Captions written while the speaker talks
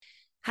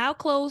How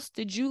close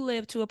did you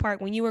live to a park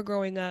when you were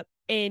growing up?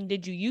 And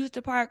did you use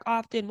the park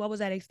often? What was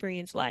that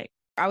experience like?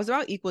 I was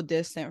about equal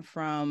distant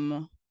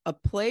from a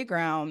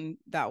playground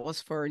that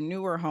was for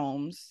newer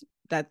homes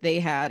that they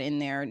had in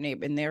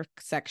their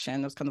section.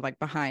 It was kind of like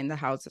behind the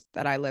houses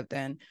that I lived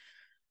in.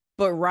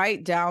 But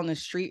right down the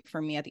street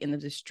from me at the end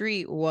of the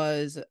street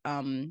was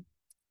I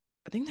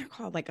think they're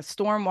called like a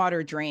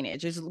stormwater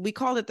drainage. We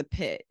called it the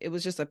pit. It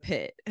was just a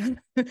pit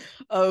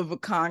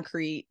of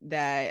concrete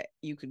that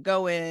you could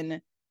go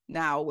in.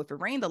 Now, if it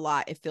rained a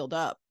lot, it filled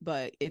up.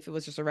 But if it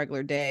was just a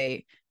regular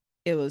day,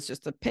 it was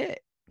just a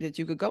pit that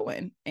you could go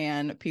in.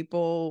 And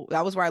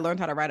that was where I learned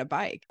how to ride a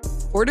bike.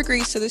 4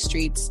 Degrees to the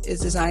Streets is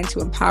designed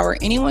to empower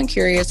anyone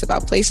curious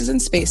about places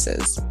and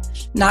spaces,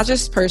 not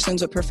just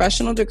persons with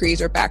professional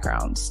degrees or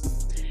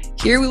backgrounds.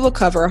 Here we will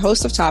cover a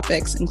host of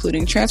topics,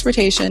 including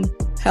transportation,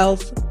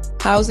 health,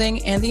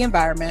 housing, and the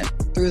environment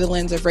through the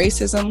lens of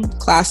racism,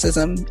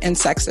 classism, and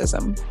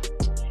sexism,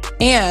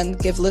 and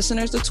give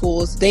listeners the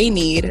tools they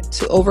need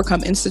to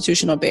overcome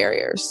institutional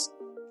barriers.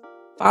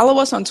 Follow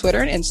us on Twitter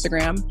and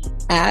Instagram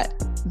at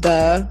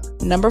the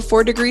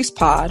 4 Degrees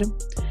Pod,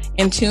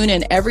 and tune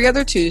in every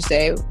other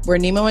Tuesday where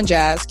Nemo and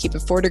Jazz keep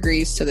it 4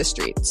 degrees to the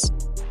streets.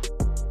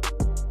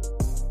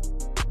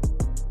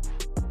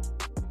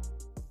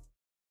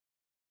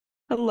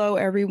 Hello,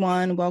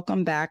 everyone.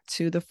 Welcome back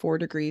to the 4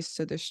 Degrees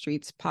to the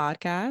Streets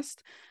podcast.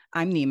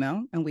 I'm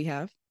Nemo, and we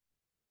have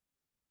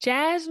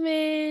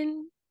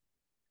Jasmine.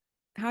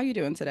 How you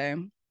doing today?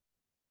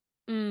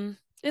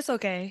 It's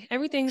okay.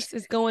 Everything's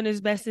is going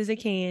as best as it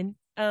can.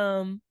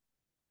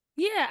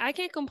 Yeah, I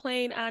can't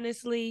complain,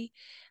 honestly.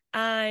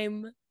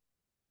 I'm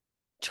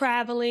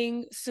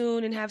traveling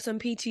soon and have some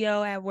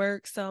PTO at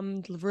work, so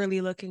I'm really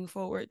looking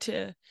forward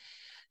to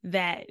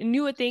that. And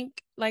you would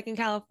think, like in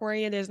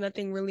California, there's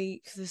nothing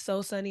really because it's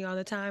so sunny all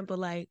the time, but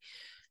like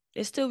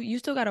you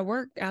still got to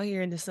work out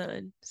here in the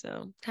sun.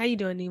 So, how you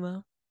doing,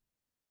 Nemo?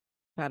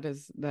 That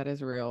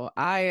is real.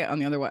 On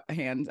the other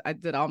hand, I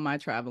did all my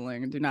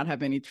traveling and do not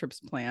have any trips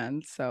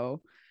planned.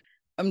 So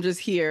I'm just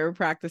here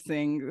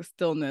practicing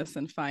stillness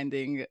and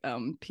finding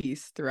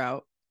peace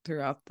throughout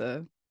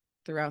the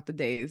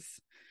days.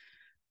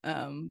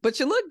 But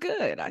you look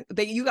good.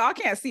 You all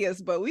can't see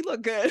us, but we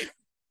look good.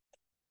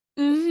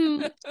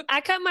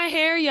 I cut my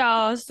hair,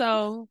 y'all.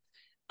 So,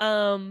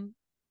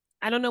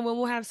 I don't know when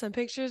we'll have some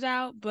pictures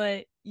out,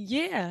 but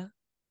yeah.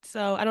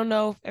 So I don't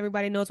know if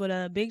everybody knows what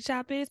a big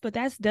shop is, but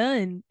that's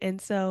done. And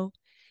so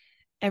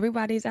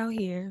everybody's out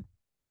here.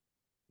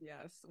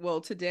 Yes. Well,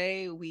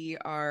 today we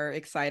are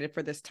excited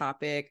for this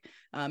topic.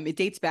 It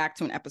dates back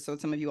to an episode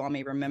some of you all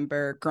may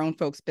remember, Grown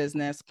Folks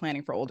Business,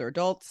 Planning for Older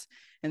Adults.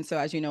 And so,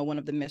 as you know, one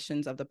of the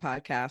missions of the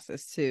podcast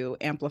is to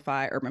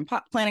amplify urban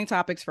planning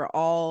topics for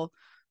all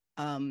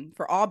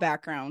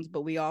backgrounds,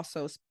 but we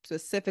also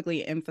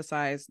specifically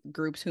emphasize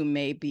groups who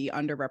may be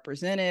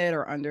underrepresented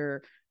or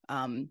under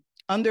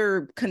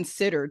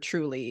considered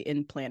truly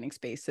in planning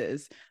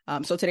spaces.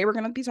 So today we're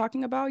going to be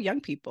talking about young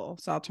people.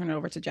 So I'll turn it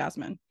over to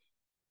Jasmine.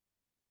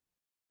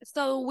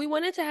 So we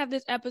wanted to have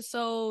this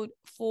episode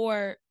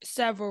for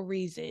several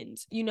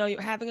reasons. You're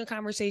having a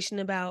conversation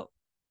about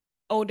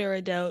older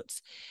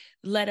adults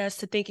led us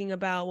to thinking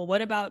about, well,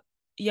 what about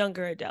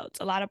younger adults?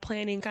 A lot of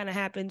planning kind of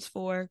happens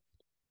for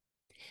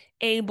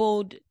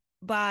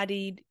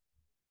able-bodied,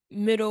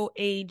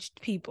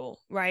 middle-aged people,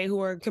 right, who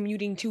are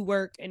commuting to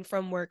work and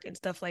from work and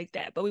stuff like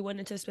that. But we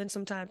wanted to spend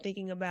some time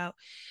thinking about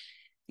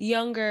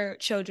younger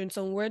children.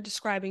 So when we're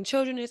describing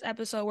children in this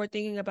episode, we're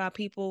thinking about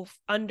people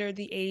under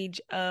the age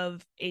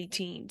of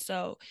 18.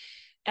 So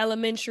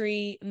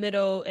elementary,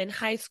 middle, and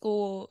high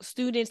school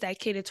students, that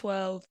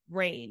K-12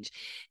 range.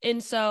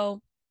 And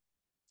so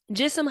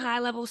just some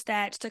high-level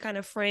stats to kind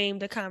of frame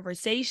the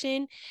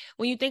conversation.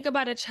 When you think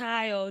about a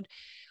child,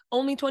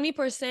 only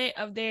 20%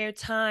 of their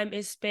time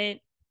is spent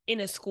in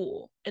a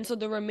school. And so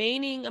the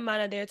remaining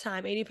amount of their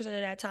time, 80% of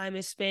that time,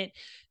 is spent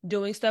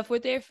doing stuff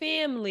with their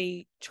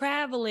family,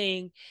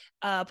 traveling,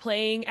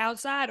 playing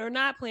outside or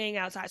not playing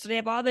outside. So they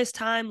have all this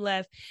time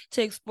left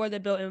to explore the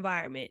built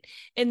environment.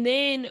 And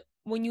then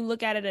when you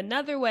look at it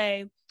another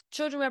way,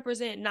 children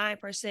represent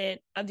 9%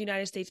 of the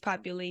United States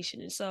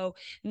population. And so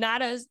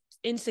not a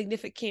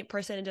insignificant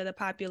percentage of the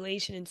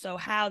population. And so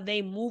how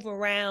they move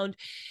around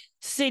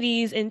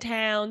cities and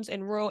towns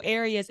and rural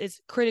areas is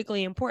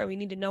critically important. We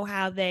need to know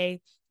how they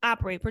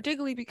operate,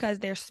 particularly because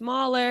they're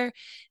smaller,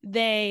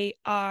 they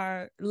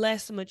are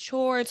less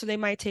mature, so they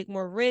might take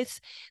more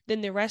risks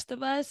than the rest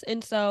of us.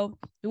 And so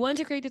we wanted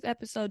to create this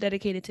episode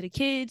dedicated to the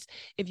kids.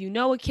 If you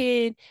know a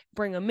kid,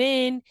 bring them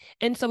in.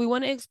 And so we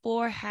want to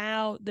explore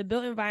how the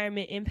built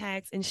environment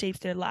impacts and shapes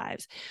their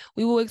lives.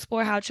 We will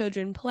explore how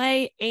children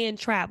play and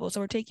travel. So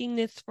we're taking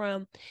this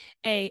from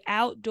a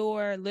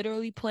outdoor,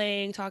 literally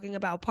playing, talking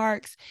about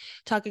parks,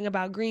 talking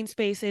about green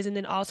spaces, and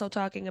then also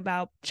talking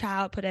about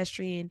child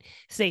pedestrian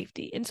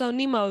safety. And so,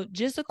 Nemo,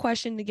 just a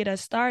question to get us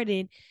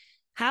started.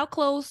 How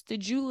close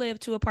did you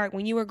live to a park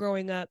when you were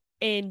growing up?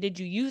 And did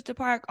you use the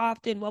park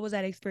often? What was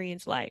that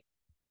experience like?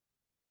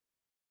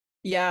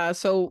 Yeah,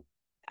 so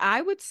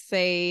I would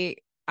say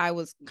I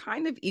was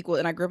kind of equal,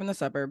 and I grew up in the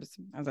suburbs,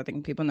 as I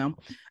think people know.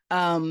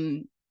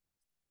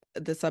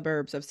 The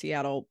suburbs of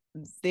Seattle.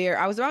 There,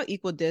 I was about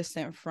equal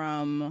distant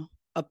from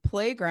a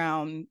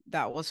playground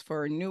that was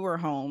for newer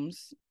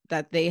homes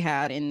that they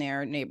had in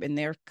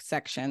their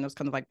section. It was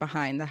kind of like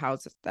behind the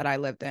houses that I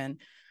lived in.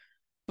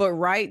 But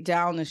right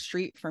down the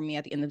street from me,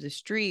 at the end of the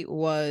street,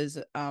 was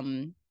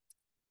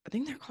I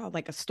think they're called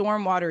like a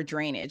stormwater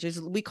drainage.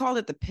 We called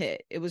it the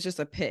pit. It was just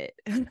a pit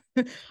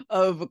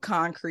of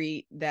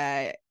concrete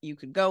that you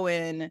could go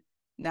in.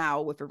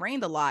 Now, if it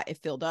rained a lot,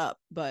 it filled up.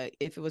 But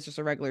if it was just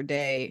a regular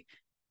day,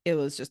 it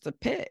was just a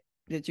pit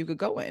that you could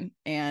go in.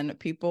 And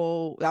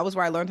people, that was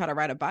where I learned how to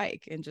ride a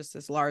bike in just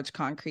this large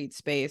concrete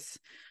space.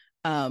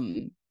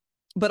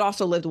 But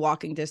also lived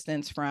walking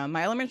distance from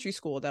my elementary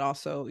school that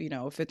also, you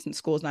know, if it's in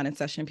school's not in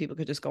session, people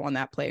could just go on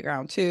that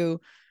playground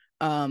too.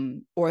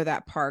 Or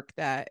that park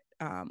that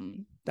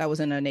that was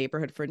in a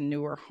neighborhood for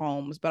newer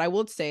homes. But I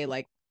would say,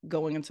 like,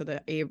 going into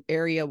the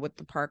area with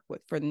the park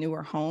for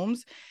newer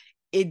homes,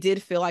 it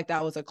did feel like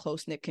that was a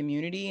close-knit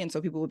community. And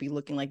so people would be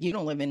looking like, you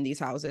don't live in these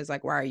houses,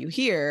 like, why are you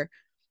here?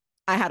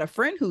 I had a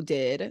friend who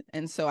did.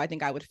 And so I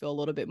think I would feel a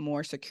little bit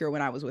more secure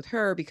when I was with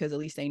her, because at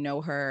least they know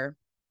her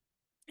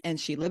and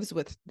she lives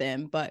with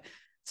them. But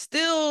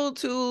still,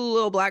 two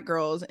little Black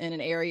girls in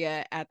an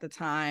area at the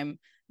time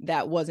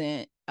that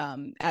wasn't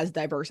as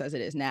diverse as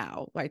it is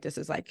now. Like, this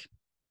is like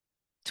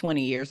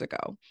 20 years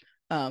ago,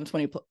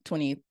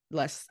 20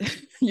 less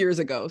years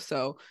ago.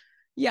 So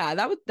yeah,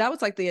 that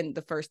was like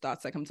the first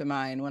thoughts that come to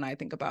mind when I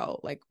think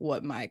about like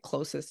what my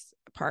closest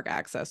park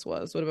access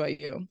was. What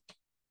about you?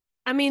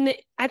 I mean,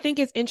 I think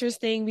it's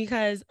interesting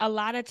because a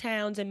lot of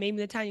towns, and maybe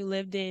the town you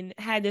lived in,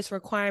 had this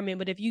requirement,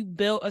 but if you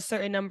built a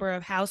certain number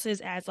of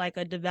houses as like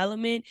a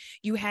development,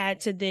 you had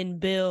to then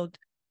build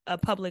a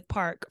public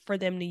park for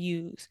them to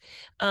use.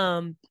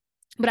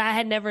 But I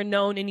had never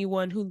known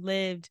anyone who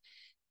lived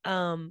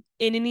in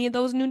any of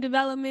those new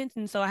developments,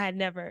 and so I had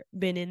never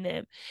been in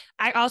them.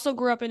 I also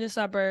grew up in the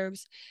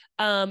suburbs,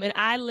 and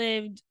I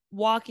lived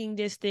walking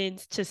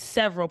distance to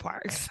several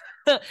parks.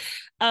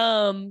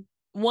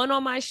 One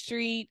on my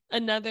street,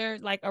 another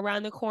like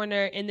around the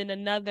corner, and then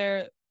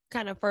another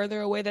kind of further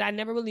away that I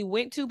never really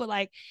went to, but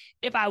like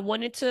if I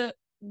wanted to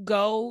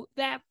go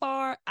that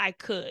far, I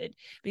could,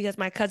 because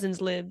my cousins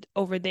lived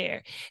over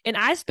there. And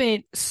I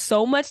spent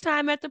so much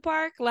time at the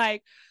park.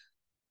 Like,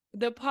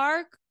 the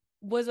park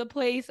was a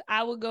place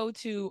I would go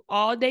to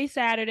all day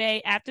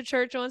Saturday, after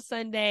church on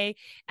Sunday,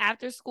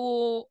 after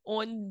school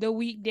on the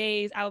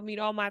weekdays. I would meet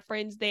all my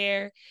friends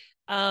there.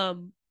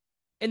 And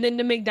then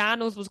the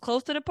McDonald's was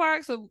close to the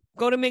park, so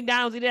go to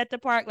McDonald's, eat at the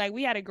park. Like,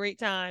 we had a great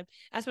time.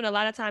 I spent a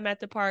lot of time at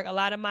the park. A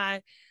lot of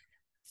my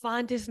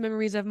fondest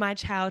memories of my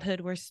childhood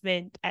were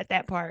spent at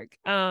that park.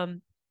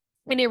 And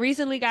it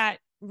recently got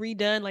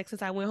redone, like,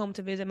 since I went home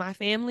to visit my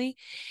family.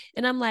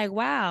 And I'm like,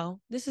 wow,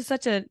 this is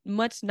such a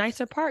much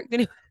nicer park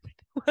than it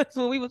was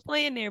when we was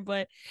playing there.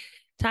 But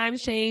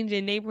times change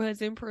and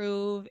neighborhoods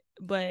improve.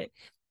 But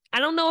I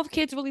don't know if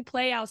kids really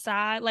play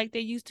outside like they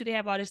used to. They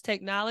have all this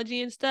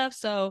technology and stuff.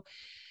 So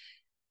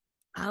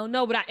I don't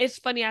know. But it's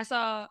funny. I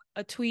saw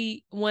a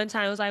tweet one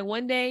time. It was like,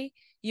 one day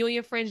you and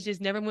your friends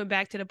just never went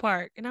back to the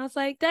park. And I was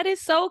like, that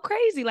is so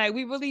crazy. Like,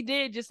 we really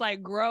did just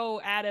like grow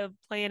out of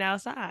playing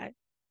outside.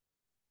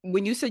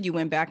 When you said you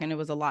went back and it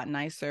was a lot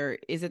nicer,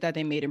 is it that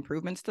they made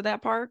improvements to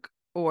that park?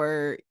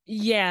 Or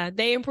Yeah,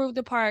 they improved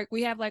the park.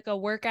 We have like a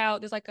workout.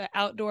 There's like an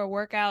outdoor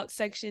workout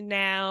section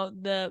now.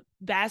 The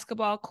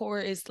basketball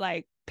court is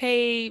like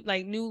paved,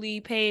 like newly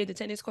paved. The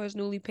tennis court is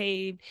newly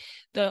paved.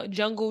 The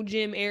jungle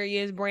gym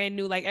area is brand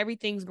new. Like,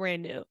 everything's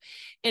brand new.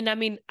 And I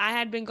mean, I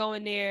had been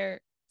going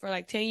there for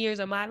like 10 years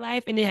of my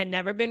life, and it had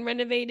never been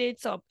renovated.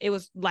 So it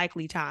was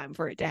likely time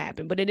for it to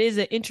happen. But it is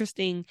an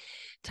interesting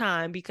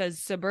time because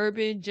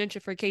suburban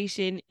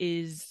gentrification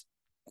is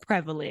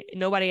prevalent.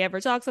 Nobody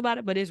ever talks about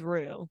it, but it's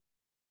real.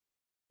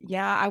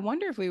 yeah, I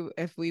wonder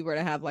if we were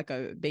to have like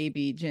a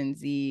baby Gen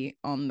Z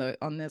on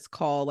this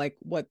call, like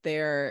what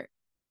their,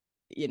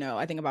 you know,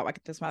 I think about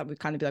like this would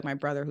kind of be like my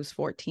brother who's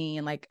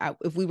 14. Like,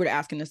 if we were to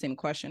ask him the same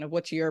question of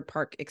what's your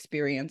park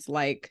experience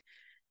like,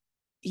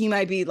 he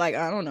might be like,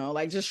 I don't know,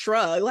 like just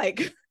shrug.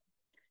 Like,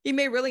 he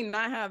may really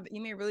not have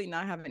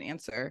an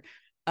answer.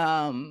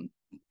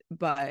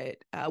 But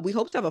we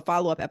hope to have a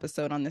follow-up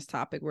episode on this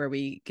topic where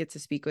we get to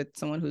speak with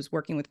someone who's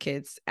working with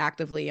kids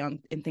actively on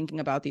in thinking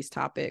about these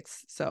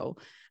topics. So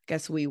I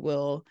guess we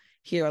will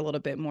hear a little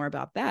bit more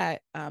about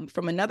that.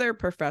 From another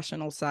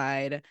professional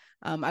side,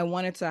 I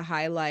wanted to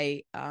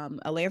highlight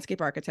a landscape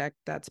architect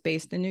that's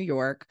based in New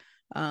York,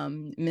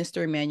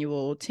 Mr.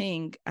 Emmanuel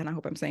Ting, and I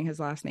hope I'm saying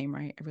his last name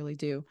right. I really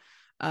do.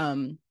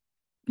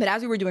 But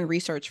as we were doing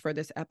research for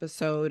this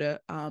episode,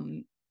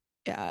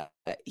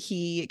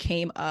 he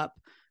came up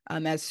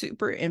as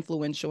super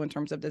influential in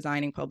terms of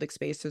designing public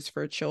spaces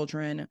for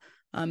children.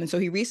 And so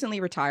he recently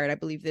retired, I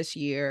believe this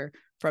year,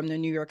 from the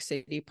New York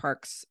City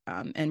Parks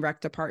and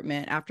Rec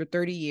Department after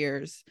 30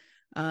 years.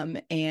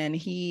 And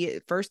he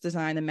first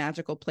designed the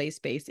magical play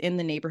space in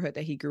the neighborhood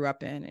that he grew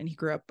up in. And he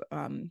grew up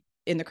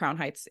in the Crown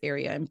Heights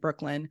area in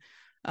Brooklyn.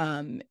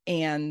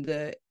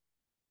 And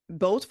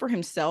both for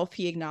himself,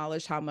 he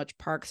acknowledged how much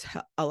parks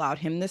allowed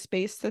him the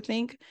space to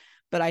think.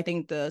 But I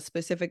think the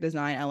specific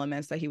design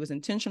elements that he was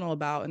intentional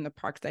about in the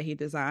parks that he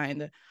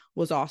designed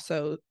was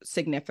also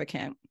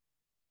significant.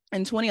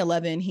 In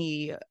 2011,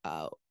 he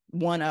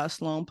won a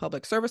Sloan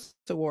Public Service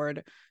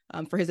Award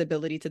for his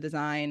ability to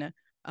design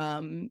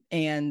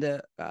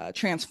and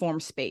transform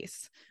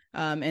space,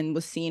 and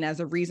was seen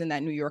as a reason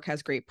that New York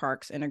has great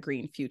parks and a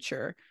green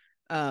future.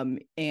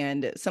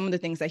 And some of the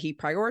things that he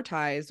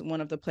prioritized,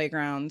 one of the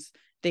playgrounds,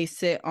 they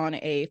sit on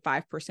a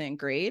 5%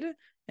 grade.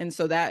 And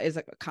so that is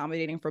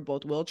accommodating for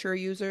both wheelchair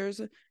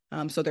users.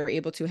 So they're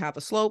able to have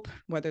a slope,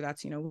 whether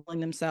that's, wheeling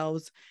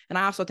themselves. And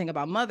I also think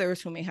about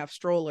mothers who may have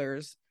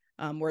strollers,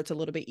 where it's a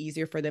little bit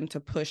easier for them to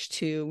push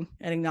to,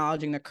 and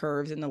acknowledging the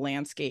curves in the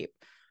landscape.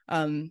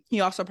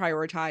 He also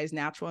prioritized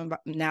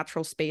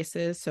natural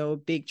spaces, so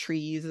big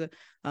trees,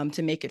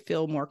 to make it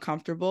feel more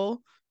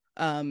comfortable.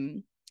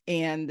 And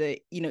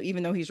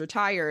even though he's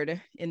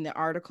retired, in the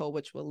article,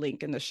 which we'll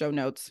link in the show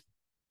notes,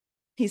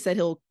 he said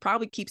he'll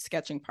probably keep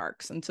sketching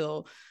parks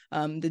until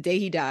the day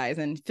he dies,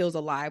 and feels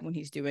alive when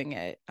he's doing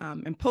it.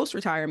 And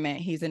post-retirement,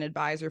 he's an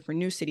advisor for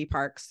New City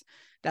Parks.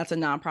 That's a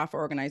nonprofit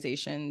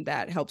organization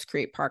that helps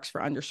create parks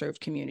for underserved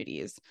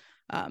communities.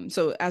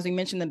 So as we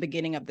mentioned in the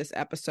beginning of this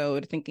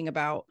episode, thinking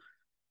about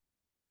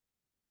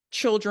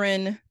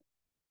children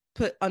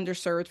put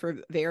underserved for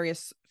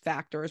various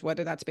factors,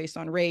 whether that's based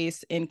on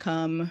race,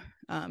 income,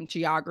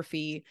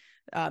 geography,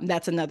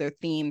 that's another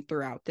theme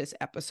throughout this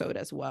episode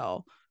as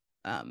well.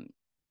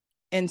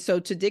 And so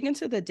to dig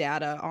into the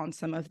data on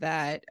some of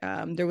that,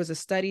 there was a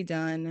study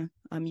done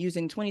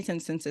using 2010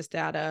 census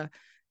data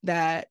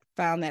that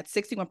found that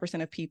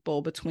 61% of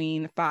people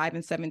between 5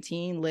 and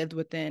 17 lived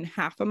within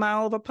half a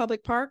mile of a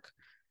public park.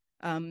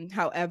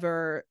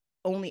 However,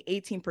 only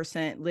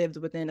 18% lived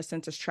within a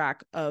census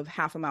tract of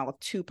half a mile of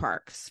 2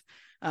 parks.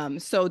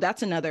 So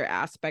that's another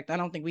aspect. I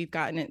don't think we've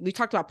gotten it. We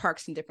talked about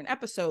parks in different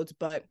episodes,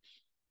 but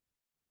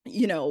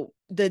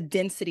the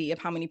density of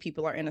how many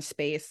people are in a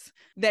space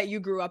that you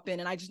grew up in.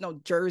 And I just know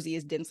Jersey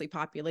is densely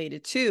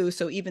populated too.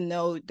 So even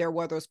though there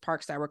were those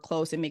parks that were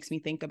close, it makes me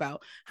think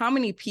about how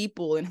many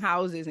people and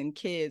houses and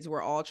kids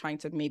were all trying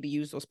to maybe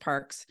use those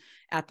parks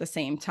at the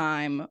same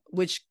time,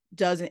 which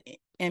doesn't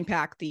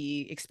impact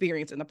the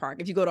experience in the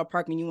park. If you go to a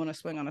park and you want to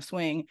swing on a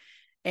swing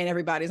and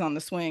everybody's on the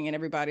swing and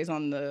everybody's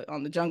on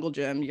the jungle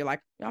gym, you're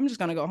like, I'm just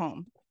going to go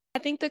home. I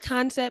think the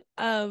concept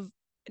of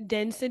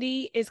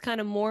density is kind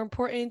of more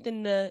important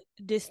than the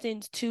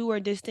distance to or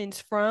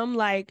distance from.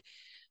 Like,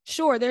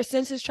 sure, there's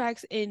census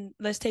tracts in,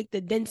 let's take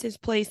the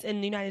densest place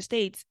in the United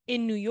States,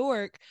 in New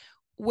York,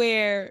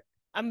 where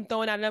I'm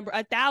throwing out a number,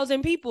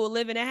 1,000 people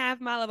live in a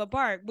half mile of a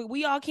park, but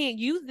we all can't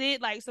use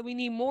it. Like, so we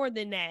need more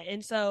than that.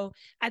 And so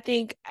I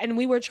think, and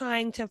we were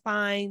trying to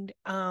find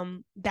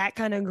that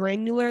kind of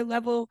granular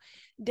level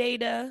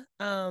data.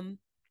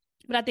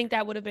 But I think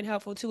that would have been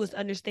helpful too, is to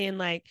understand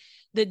like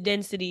the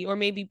density, or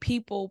maybe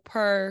people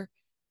per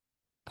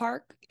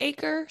park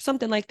acre,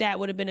 something like that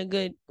would have been a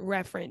good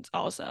reference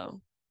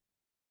also.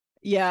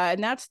 Yeah,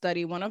 in that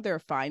study, one of their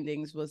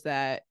findings was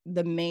that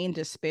the main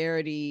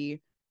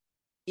disparity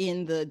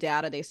in the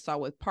data they saw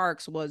with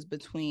parks was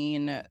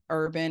between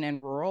urban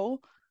and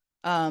rural.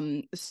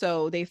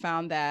 So they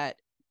found that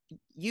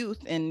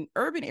youth in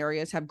urban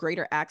areas have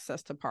greater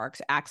access to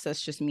parks.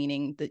 Access just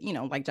meaning that,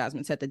 like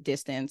Jasmine said, the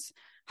distance,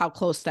 how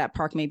close that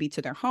park may be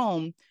to their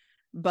home.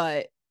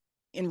 But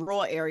in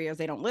rural areas,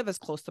 they don't live as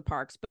close to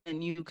parks. But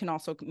then you can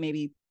also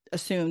maybe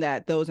assume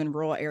that those in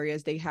rural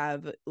areas, they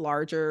have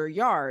larger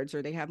yards,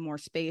 or they have more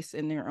space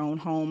in their own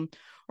home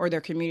or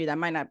their community that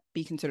might not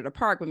be considered a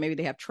park, but maybe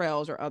they have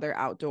trails or other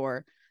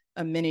outdoor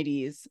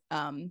amenities.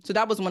 So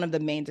that was one of the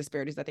main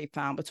disparities that they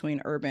found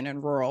between urban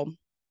and rural.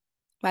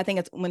 I think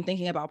it's, when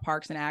thinking about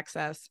parks and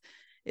access,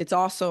 it's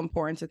also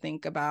important to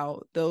think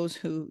about those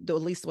who, at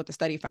least what the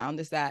study found,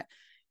 is that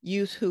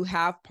youth who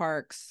have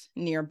parks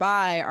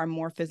nearby are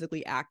more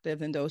physically active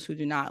than those who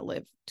do not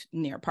live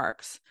near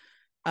parks.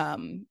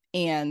 And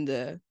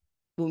when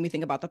we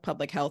think about the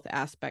public health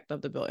aspect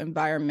of the built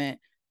environment,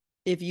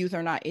 if youth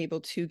are not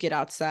able to get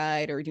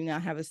outside or do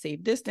not have a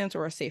safe distance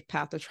or a safe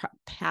path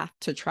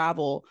to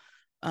travel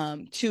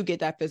to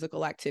get that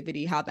physical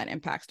activity, how that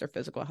impacts their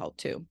physical health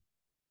too.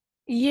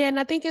 Yeah, and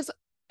I think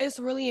it's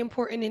really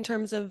important in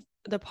terms of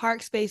the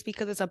park space,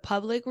 because it's a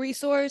public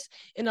resource.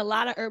 In a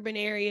lot of urban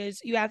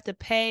areas, you have to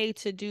pay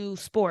to do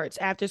sports,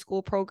 after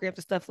school programs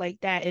and stuff like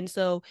that. And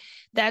so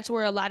that's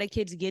where a lot of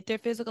kids get their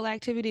physical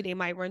activity. They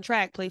might run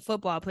track, play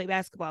football, play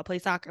basketball, play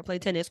soccer, play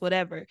tennis,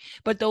 whatever.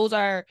 But those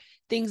are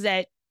things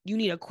that you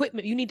need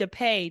equipment. You need to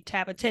pay to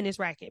have a tennis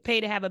racket,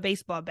 pay to have a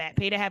baseball bat,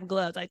 pay to have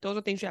gloves. Like, those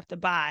are things you have to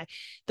buy.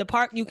 The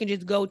park you can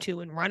just go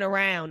to and run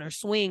around or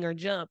swing or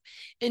jump.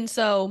 And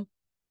so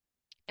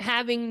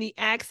having the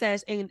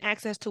access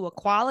to a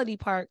quality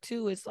park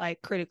too is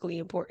like critically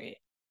important.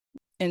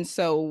 And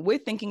so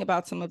with thinking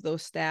about some of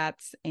those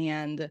stats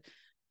and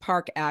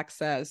park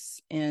access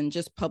and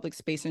just public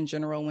space in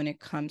general when it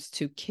comes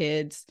to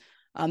kids,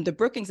 The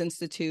Brookings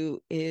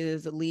Institute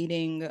is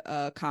leading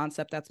a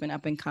concept that's been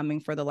up and coming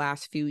for the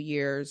last few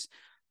years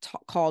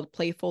called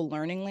Playful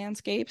Learning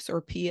Landscapes,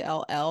 or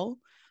PLL.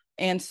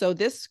 And so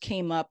this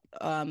came up,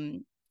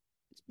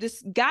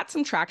 this got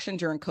some traction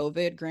during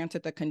COVID,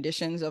 granted the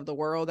conditions of the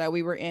world that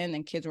we were in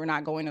and kids were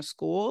not going to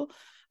school.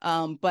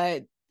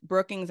 But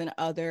Brookings and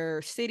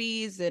other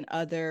cities and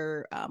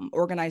other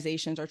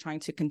organizations are trying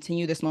to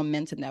continue this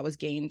momentum that was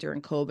gained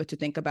during COVID to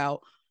think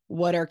about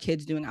what are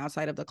kids doing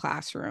outside of the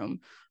classroom.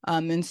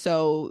 And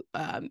so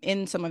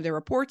in some of their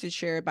reports, it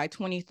shared by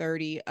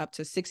 2030, up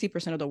to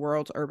 60% of the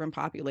world's urban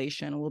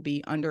population will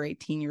be under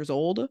 18 years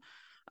old.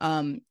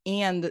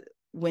 And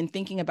when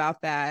thinking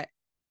about that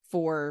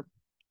for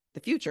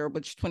the future,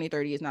 which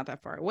 2030 is not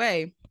that far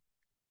away,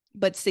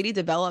 but city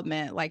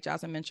development, like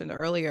Jasmine mentioned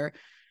earlier,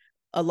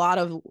 a lot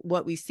of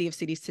what we see of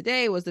cities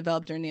today was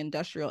developed during the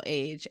industrial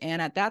age.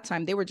 And at that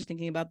time, they were just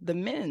thinking about the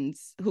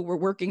men's who were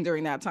working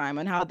during that time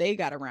and how they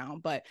got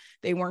around, but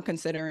they weren't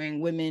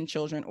considering women,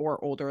 children,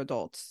 or older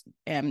adults.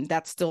 And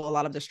that's still a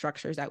lot of the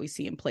structures that we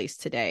see in place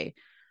today.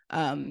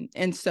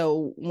 And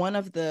so one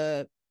of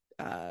the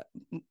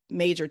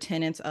major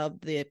tenets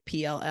of the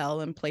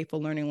PLL and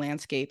Playful Learning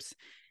Landscapes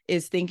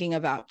is thinking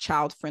about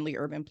child-friendly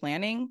urban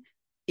planning,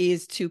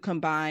 is to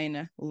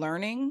combine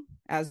learning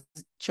as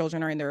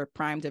children are in their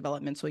prime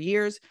developmental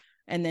years,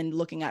 and then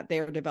looking at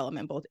their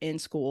development both in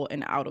school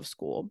and out of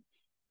school.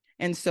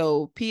 And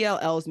so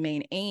PLL's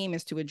main aim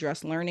is to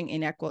address learning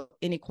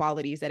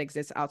inequalities that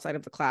exist outside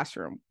of the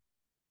classroom,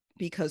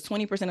 because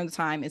 20% of the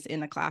time is in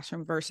the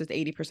classroom versus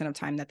 80% of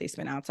time that they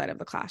spend outside of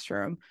the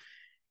classroom.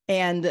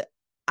 And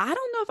I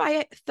don't know if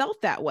I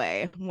felt that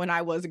way when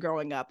I was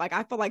growing up. Like,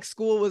 I felt like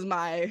school was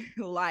my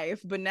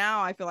life, but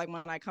now I feel like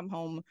when I come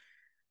home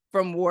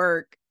from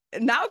work,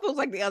 now it feels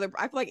like I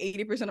feel like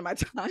 80% of my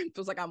time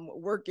feels like I'm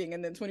working,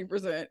 and then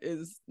 20%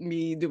 is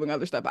me doing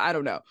other stuff. I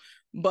don't know.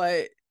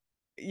 But,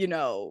 you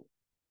know,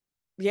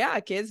 yeah,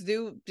 kids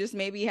do just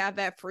maybe have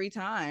that free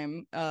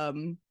time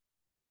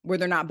where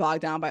they're not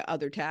bogged down by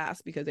other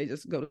tasks because they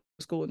just go to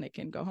school and they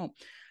can go home.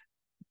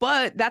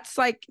 But that's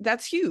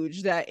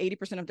huge, that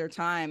 80% of their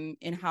time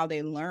in how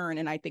they learn.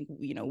 And I think,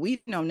 we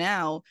know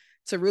now,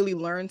 to really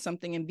learn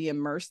something and be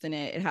immersed in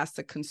it, it has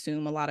to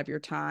consume a lot of your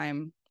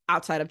time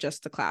outside of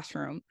just the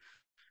classroom,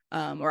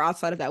 or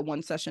outside of that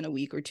one session a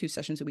week or 2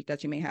 sessions a week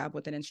that you may have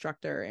with an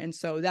instructor. And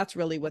so that's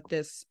really what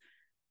this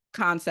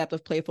concept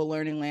of Playful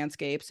Learning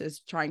Landscapes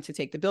is trying to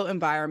take: the built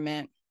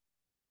environment,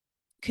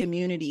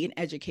 community, and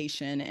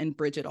education, and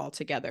bridge it all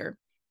together.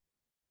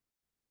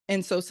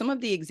 And so some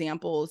of the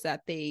examples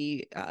that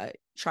they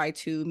try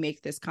to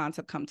make this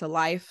concept come to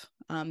life,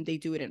 they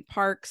do it in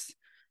parks,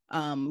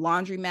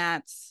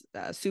 laundromats,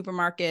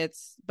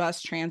 supermarkets,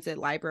 bus, transit,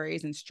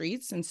 libraries, and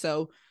streets. And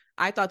so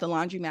I thought the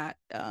laundromat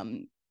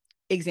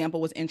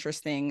example was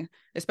interesting,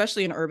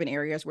 especially in urban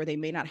areas where they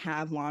may not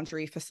have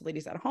laundry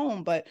facilities at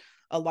home, but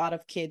a lot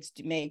of kids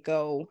may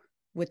go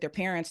with their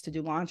parents to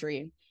do laundry.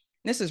 And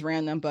this is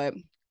random, but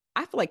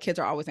I feel like kids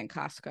are always in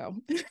Costco.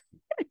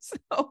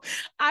 So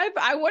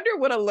I wonder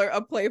what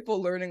a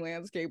playful learning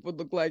landscape would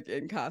look like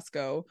in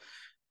Costco.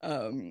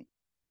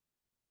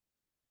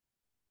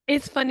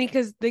 It's funny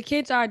because the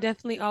kids are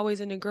definitely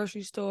always in the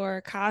grocery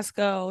store,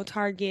 Costco,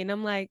 Target. And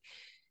I'm like,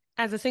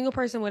 as a single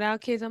person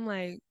without kids, I'm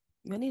like,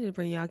 I need to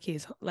bring y'all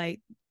kids.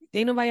 Like,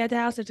 ain't nobody at the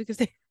house that you can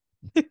stay.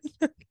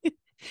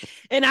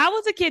 And I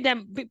was a kid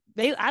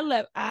that I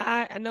left.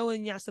 I know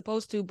when you're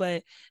supposed to,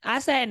 but I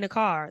sat in the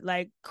car,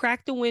 like,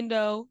 crack the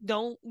window,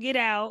 don't get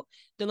out,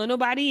 don't let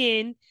nobody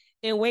in,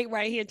 and wait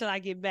right here till I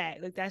get back.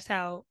 Like, that's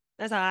how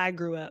I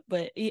grew up.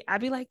 But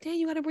I'd be like, dang,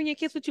 you got to bring your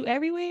kids with you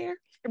everywhere.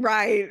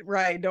 Right.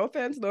 No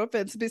offense.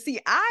 But see,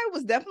 I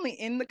was definitely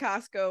in the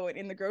Costco and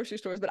in the grocery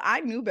stores, but I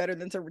knew better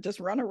than to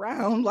just run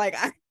around.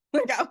 I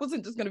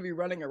wasn't just going to be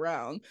running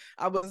around.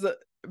 I was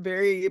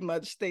very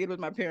much stayed with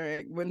my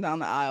parent, went down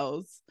the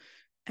aisles,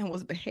 and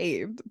was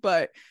behaved.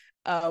 But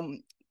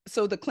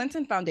so the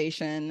Clinton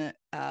Foundation,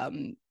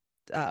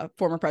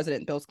 former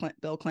President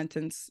Bill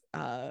Clinton's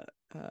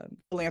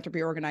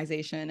philanthropy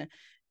organization,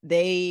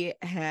 they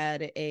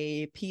had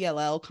a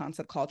PLL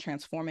concept called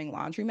Transforming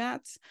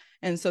Laundromats.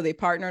 And so they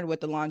partnered with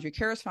the Laundry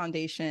Cares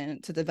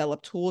Foundation to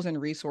develop tools and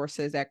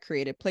resources that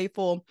created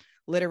playful,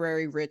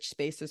 literary rich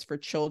spaces for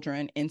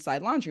children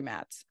inside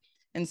laundromats.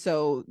 And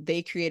so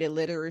they created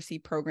literacy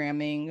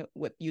programming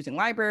using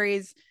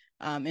libraries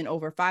in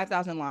over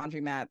 5,000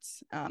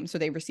 laundromats. So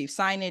they received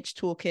signage,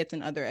 toolkits,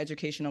 and other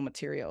educational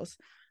materials.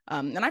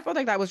 And I felt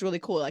like that was really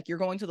cool. Like, you're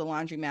going to the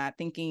laundromat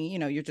thinking,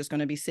 you're just going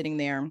to be sitting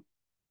there.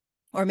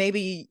 Or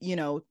maybe,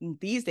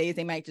 these days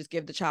they might just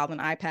give the child an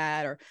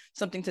iPad or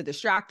something to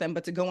distract them,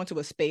 but to go into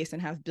a space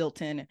and have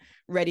built-in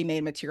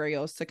ready-made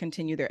materials to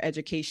continue their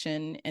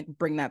education and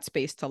bring that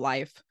space to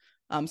life.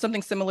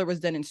 Something similar was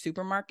done in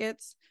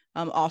supermarkets,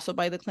 also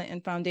by the Clinton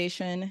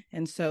Foundation.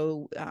 And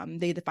so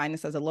they define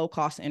this as a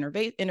low-cost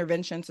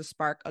intervention to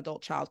spark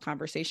adult-child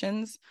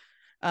conversations.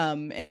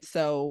 And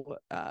so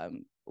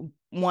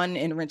one,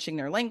 enriching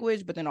their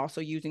language, but then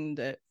also using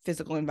the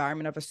physical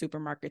environment of a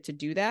supermarket to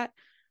do that.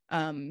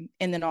 And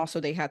then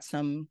also they had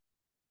some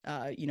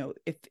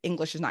if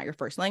English is not your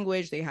first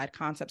language, they had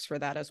concepts for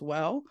that as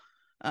well.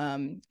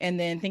 And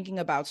then thinking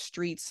about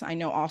streets, I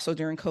know also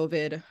during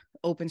COVID,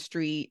 open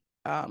street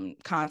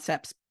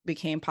concepts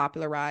became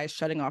popularized,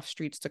 shutting off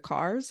streets to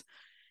cars.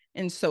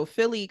 And so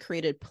Philly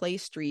created Play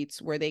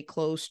Streets, where they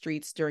closed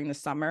streets during the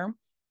summer.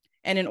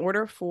 And in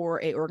order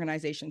for a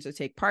organization to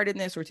take part in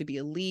this or to be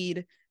a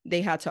lead,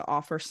 they had to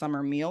offer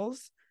summer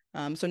meals.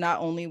 So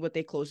not only would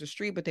they close the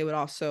street, but they would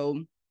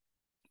also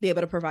be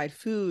able to provide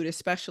food,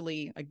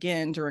 especially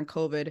again during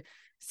COVID,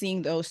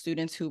 seeing those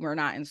students who were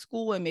not in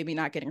school and maybe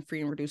not getting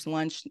free and reduced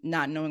lunch,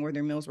 not knowing where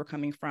their meals were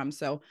coming from.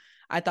 So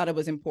I thought it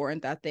was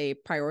important that they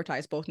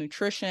prioritize both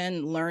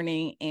nutrition,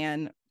 learning,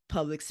 and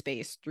public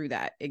space through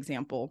that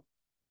example.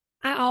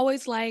 I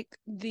always like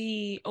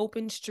the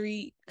open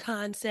street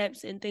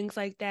concepts and things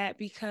like that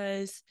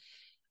because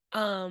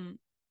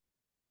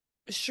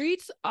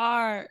streets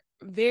are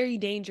very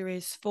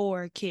dangerous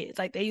for kids.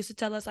 Like they used to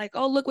tell us like,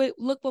 oh, look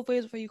both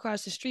ways before you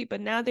cross the street.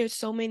 But now there's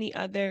so many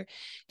other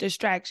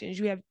distractions.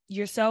 You have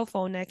your cell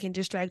phone that can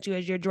distract you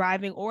as you're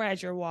driving or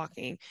as you're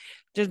walking.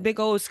 There's big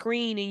old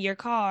screen in your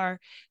car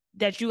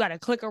that you got to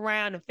click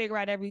around and figure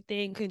out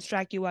everything, can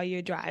distract you while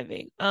you're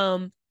driving.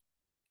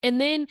 And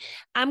then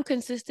I'm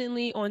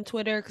consistently on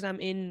Twitter because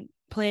I'm in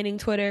planning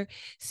Twitter,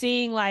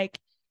 seeing like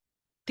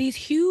these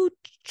huge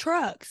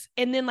trucks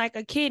and then like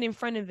a kid in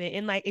front of it.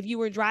 And like if you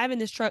were driving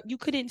this truck, you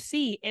couldn't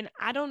see. And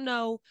I don't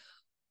know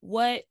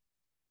what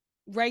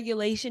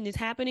regulation is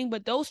happening,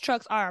 but those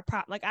trucks are a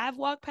problem. Like I've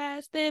walked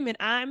past them and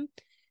I'm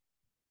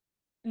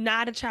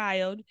not a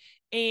child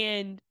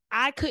and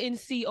I couldn't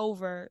see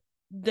over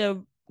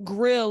the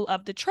grill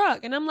of the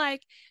truck. And I'm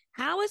like,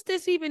 how is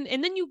this even?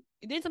 And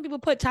then some people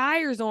put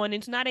tires on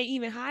and so now they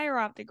even higher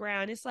off the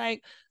ground. It's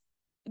like,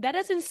 that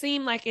doesn't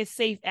seem like it's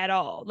safe at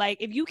all.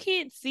 Like if you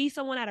can't see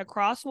someone at a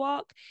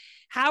crosswalk,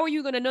 how are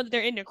you going to know that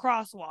they're in the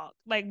crosswalk?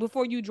 Like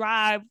before you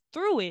drive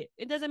through it,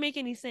 it doesn't make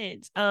any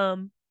sense.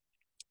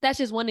 That's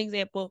just one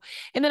example.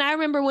 And then I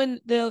remember when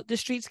the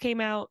streets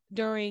came out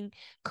during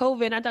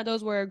COVID, I thought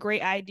those were a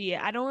great idea.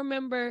 I do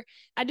remember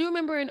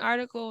an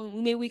article,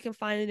 maybe we can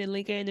find it and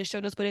link it in the show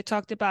notes, but it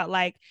talked about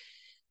like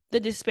the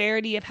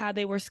disparity of how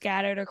they were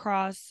scattered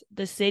across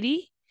the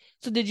city.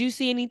 So did you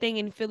see anything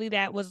in Philly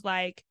that was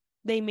like,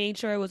 they made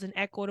sure it was an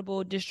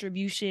equitable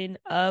distribution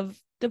of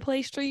the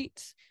play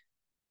streets?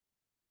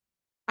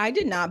 I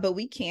did not, but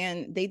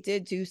they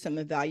did do some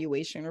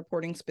evaluation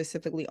reporting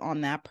specifically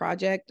on that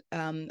project.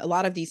 A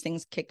lot of these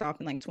things kicked off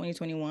in like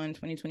 2021,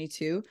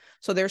 2022.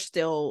 So they're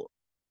still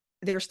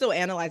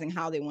analyzing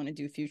how they want to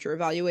do future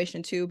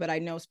evaluation too. But I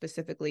know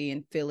specifically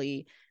in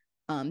Philly,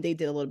 they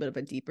did a little bit of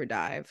a deeper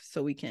dive,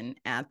 so we can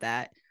add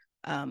that.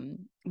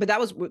 But that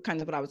was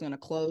kind of what I was going to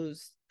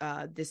close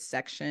this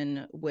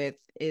section with,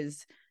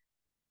 is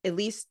at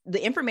least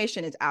the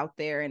information is out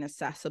there and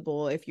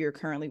accessible if you're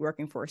currently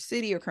working for a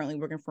city or currently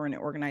working for an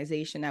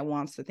organization that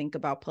wants to think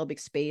about public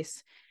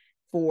space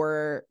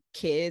for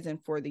kids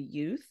and for the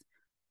youth.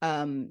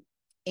 And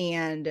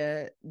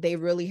they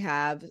really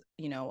have,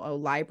 a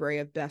library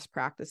of best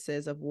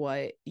practices of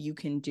what you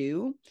can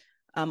do.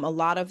 A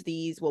lot of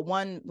these,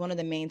 one of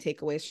the main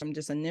takeaways from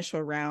this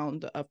initial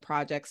round of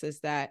projects is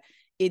that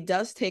it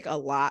does take a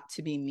lot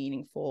to be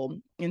meaningful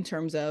in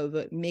terms of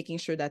making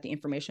sure that the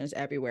information is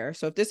everywhere.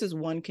 So if this is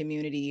one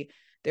community,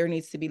 there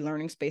needs to be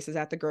learning spaces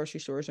at the grocery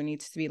stores, there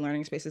needs to be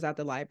learning spaces at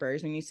the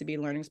libraries, there needs to be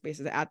learning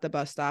spaces at the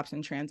bus stops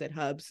and transit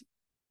hubs.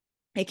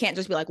 It can't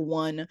just be like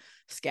one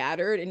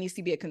scattered. It needs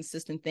to be a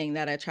consistent thing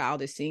that a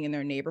child is seeing in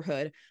their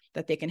neighborhood,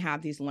 that they can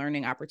have these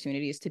learning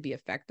opportunities to be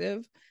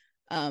effective.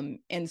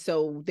 And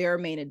so their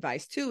main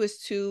advice too is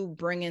to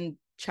bring in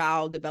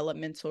child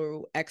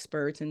developmental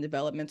experts and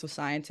developmental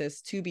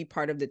scientists to be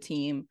part of the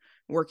team,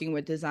 working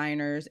with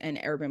designers and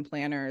urban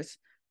planners.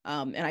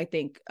 And I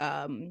think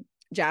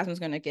Jasmine's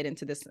going to get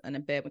into this in a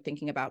bit with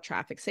thinking about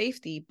traffic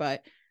safety,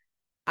 but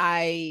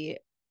I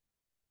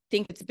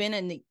think it's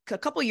been a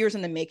couple years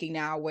in the making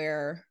now,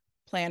 where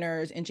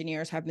planners,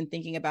 engineers have been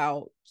thinking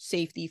about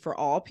safety for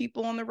all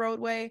people on the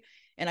roadway.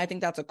 And I think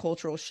that's a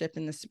cultural shift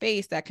in the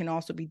space that can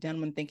also be done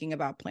when thinking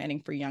about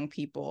planning for young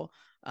people.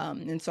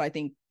 And so I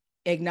think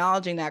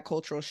acknowledging that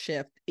cultural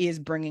shift is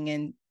bringing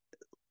in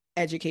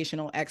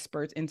educational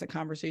experts into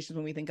conversations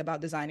when we think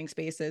about designing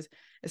spaces,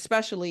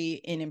 especially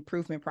in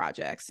improvement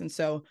projects. And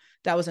so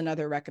that was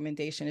another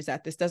recommendation, is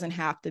that this doesn't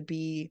have to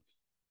be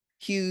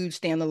huge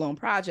standalone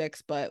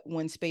projects, but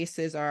when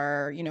spaces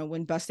are,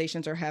 when bus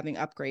stations are having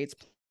upgrades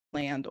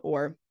planned,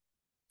 or,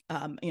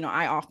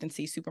 I often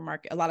see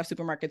a lot of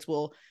supermarkets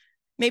will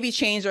maybe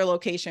change their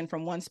location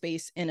from one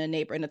space in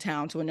a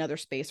town to another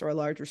space or a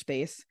larger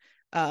space.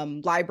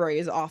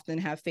 Libraries often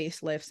have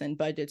facelifts and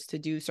budgets to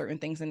do certain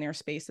things in their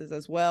spaces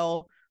as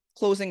well.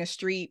 Closing a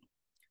street,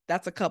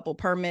 that's a couple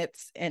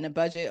permits and a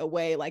budget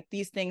away. Like,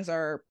 these things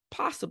are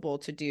possible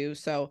to do.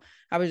 So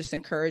I would just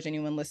encourage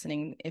anyone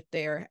listening, if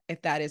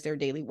that is their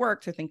daily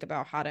work, to think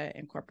about how to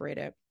incorporate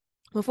it.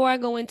 Before I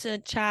go into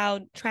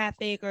child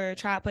traffic or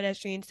child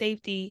pedestrian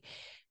safety,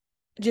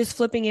 just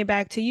flipping it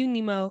back to you,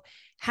 Nemo,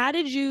 how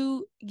did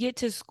you get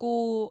to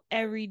school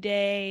every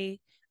day?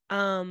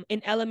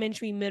 in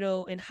elementary,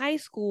 middle, and high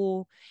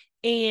school?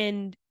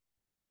 And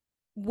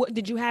what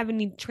did you have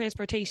any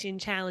transportation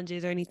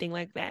challenges or anything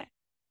like that?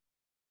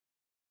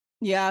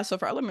 Yeah, so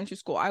for elementary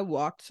school, I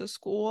walked to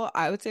school.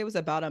 I would say it was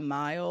about a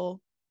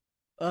mile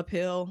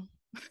uphill.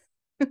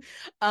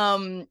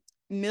 um,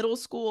 Middle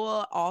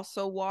school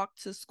also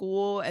walked to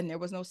school, and there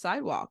was no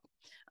sidewalk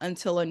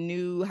until a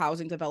new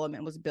housing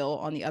development was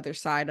built on the other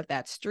side of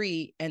that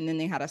street, and then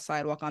they had a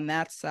sidewalk on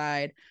that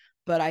side.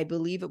 But I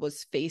believe it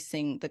was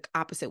facing the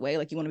opposite way.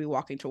 Like, you want to be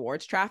walking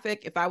towards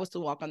traffic. If I was to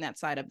walk on that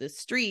side of the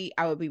street,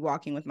 I would be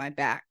walking with my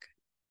back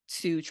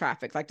to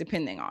traffic, like,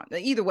 depending on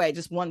either way.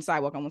 Just one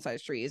sidewalk on one side of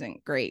the street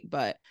isn't great,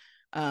 but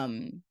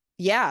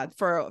yeah,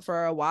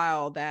 for a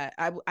while that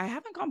I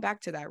haven't gone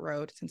back to that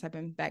road since I've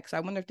been back. So I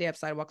wonder if they have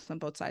sidewalks on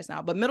both sides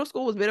now. But middle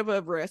school was a bit of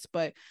a risk,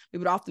 but we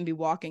would often be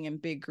walking in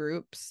big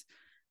groups.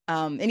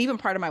 And even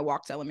part of my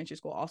walk to elementary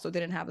school also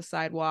didn't have a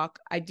sidewalk.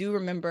 I do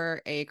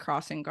remember a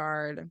crossing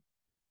guard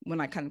when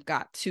I kind of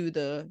got to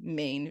the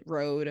main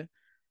road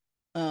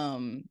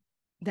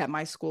that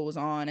my school was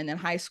on. And then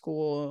high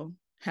school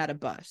had a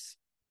bus.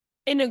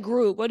 In a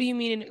group, what do you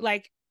mean?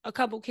 Like a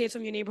couple kids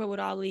from your neighborhood would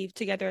all leave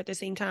together at the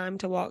same time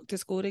to walk to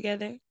school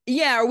together?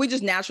 Yeah, or we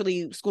just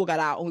naturally, school got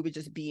out and we would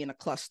just be in a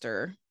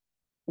cluster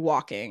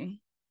walking.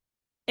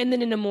 And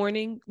then in the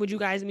morning, would you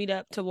guys meet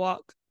up to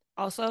walk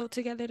also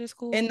together to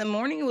school? In the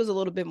morning, it was a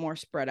little bit more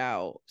spread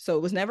out. So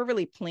it was never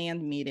really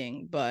planned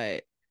meeting,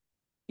 but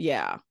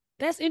yeah.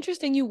 That's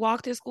interesting. You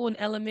walked to school in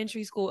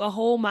elementary school a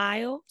whole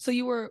mile. So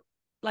you were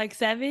like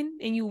 7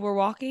 and you were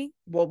walking?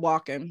 Well,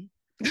 walking.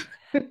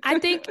 I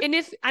think, and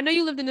it's, I know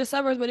you lived in the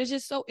suburbs, but it's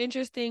just so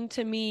interesting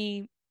to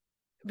me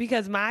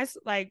because my,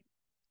 like,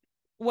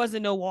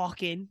 wasn't no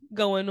walking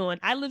going on.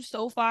 I lived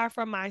so far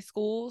from my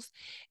schools.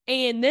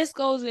 And this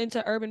goes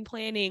into urban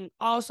planning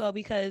also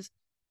because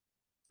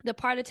the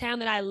part of town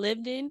that I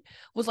lived in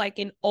was like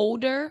an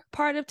older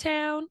part of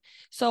town.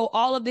 So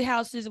all of the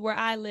houses where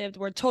I lived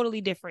were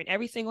totally different.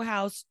 Every single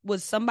house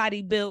was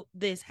somebody built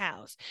this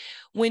house.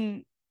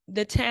 When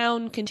the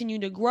town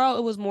continued to grow,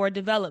 it was more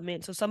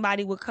development. So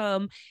somebody would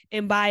come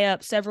and buy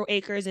up several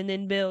acres and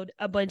then build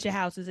a bunch of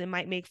houses and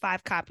might make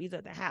 5 copies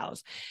of the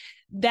house.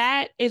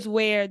 That is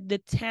where the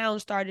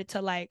town started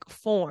to like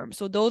form.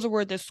 So those are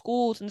where the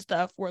schools and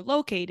stuff were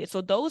located.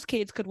 So those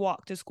kids could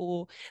walk to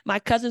school. My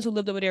cousins who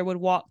lived over there would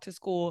walk to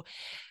school.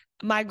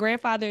 My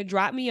grandfather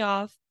dropped me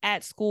off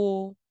at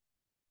school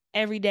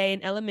every day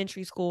in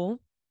elementary school.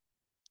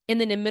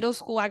 And then in middle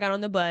school, I got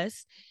on the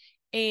bus.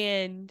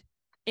 And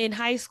in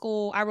high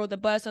school, I rode the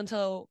bus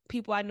until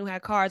people I knew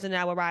had cars, and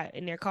I would ride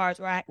in their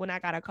cars. Or when I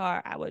got a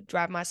car, I would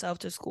drive myself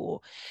to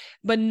school.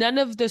 But none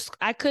of this,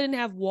 I couldn't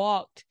have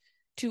walked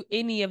to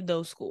any of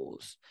those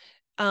schools.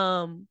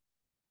 Yeah,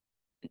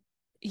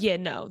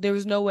 no, there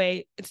was no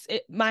way.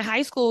 My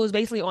high school was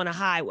basically on a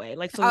highway.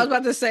 Like, so I was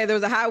about to say there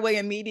was a highway,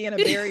 a median, a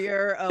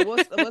barrier.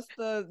 What's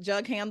the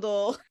jug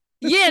handle?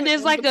 Yeah,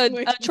 there's like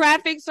a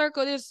traffic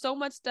circle. There's so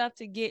much stuff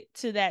to get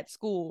to that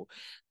school.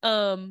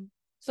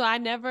 So I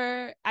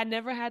never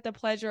had the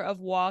pleasure of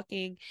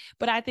walking,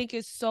 but I think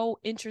it's so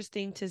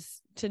interesting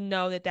to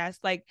know that that's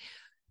like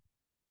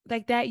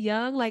that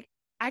young. Like,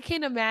 I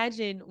can't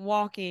imagine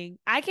walking.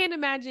 I can't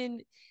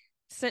imagine.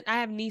 I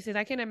have nieces.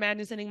 I can't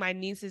imagine sending my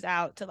nieces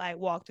out to like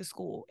walk to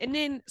school. And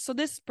then, so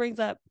this brings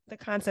up the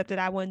concept that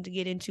I wanted to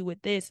get into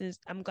with this. Is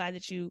I'm glad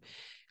that you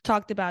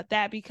talked about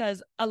that,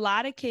 because a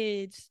lot of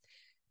kids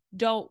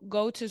don't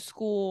go to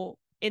school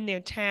in their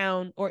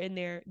town or in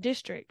their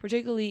district,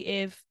 particularly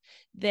if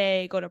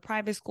they go to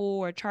private school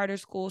or charter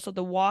school. So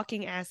the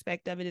walking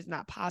aspect of it is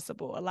not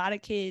possible. A lot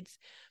of kids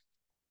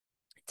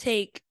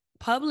take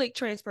public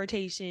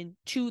transportation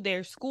to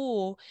their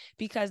school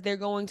because they're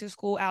going to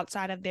school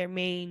outside of their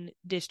main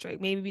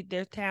district. Maybe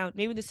their town,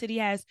 maybe the city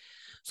has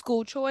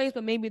school choice,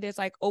 but maybe there's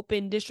like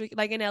open district.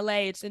 Like in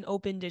LA, it's an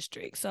open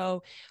district.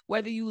 So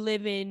whether you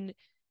live in,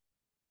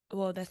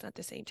 well, that's not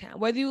the same town.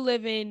 Whether you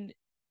live in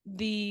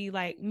the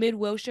like Mid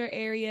Wilshire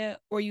area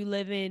or you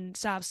live in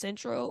South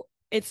Central,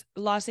 it's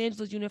Los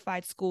Angeles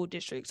Unified School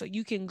District. So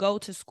you can go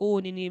to school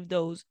in any of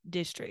those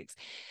districts.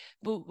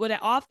 But what it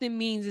often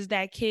means is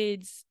that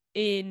kids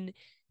in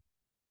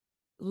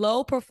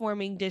low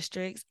performing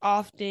districts,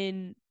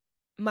 often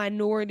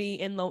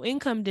minority and low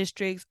income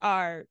districts,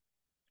 are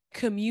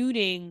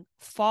commuting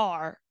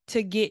far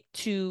to get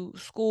to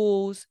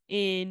schools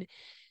in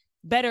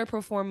better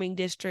performing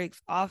districts,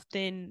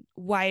 often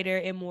whiter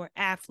and more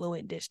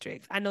affluent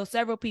districts. I know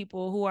several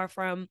people who are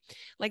from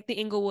like the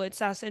Inglewood,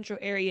 South Central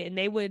area, and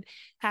they would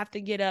have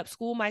to get up.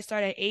 School might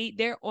start at 8.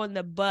 They're on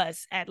the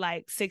bus at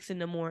like 6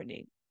 a.m,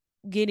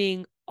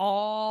 getting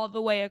all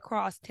the way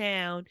across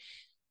town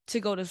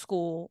to go to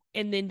school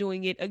and then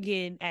doing it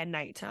again at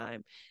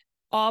nighttime,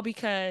 all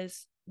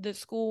because the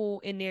school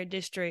in their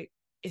district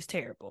is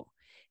terrible.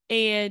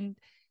 And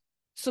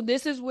so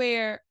this is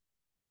where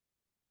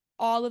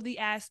all of the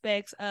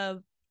aspects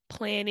of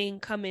planning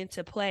come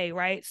into play,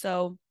 right?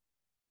 So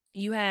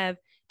you have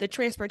the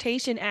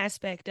transportation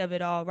aspect of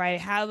it all, right?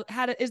 How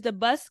is the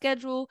bus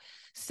schedule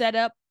set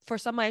up for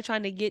somebody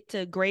trying to get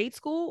to grade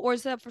school, or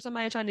is that for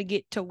somebody trying to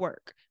get to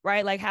work,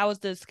 right? Like, how is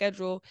the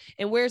schedule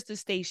and where's the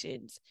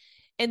stations?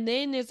 And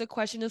then there's a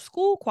question of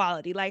school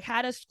quality. Like,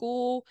 how does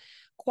school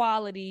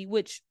quality,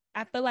 which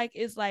I feel like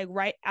is like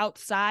right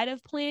outside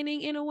of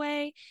planning in a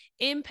way,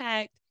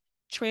 impact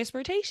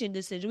transportation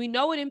decisions? We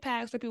know it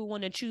impacts where people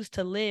want to choose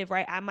to live,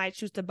 right? I might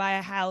choose to buy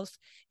a house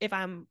if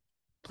I'm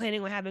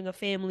planning on having a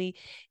family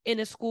in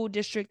a school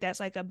district that's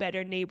like a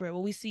better neighborhood.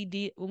 When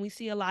we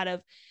see a lot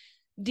of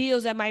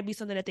deals, that might be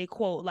something that they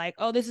quote, like,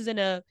 oh, this is in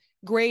a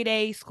grade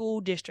A school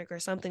district or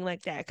something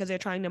like that, because they're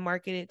trying to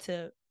market it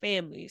to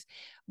families.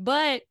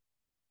 But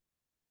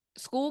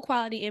school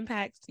quality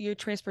impacts your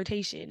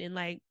transportation and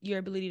like your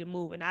ability to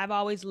move. And I've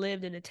always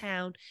lived in a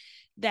town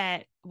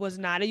that was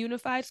not a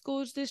unified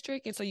schools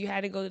district, and so you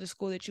had to go to the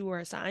school that you were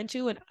assigned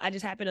to. And I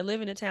just happened to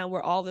live in a town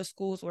where all the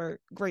schools were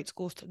great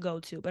schools to go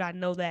to. But I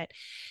know that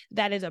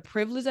that is a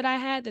privilege that I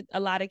had that a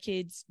lot of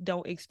kids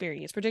don't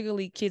experience,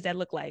 particularly kids that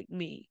look like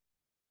me.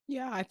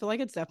 Yeah, I feel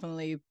like it's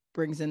definitely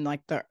brings in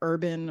like the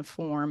urban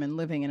form and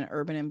living in an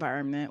urban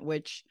environment,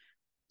 which,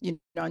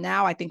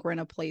 now I think we're in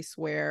a place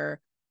where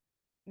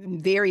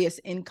various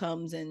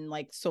incomes and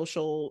like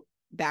social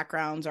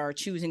backgrounds are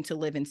choosing to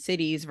live in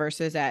cities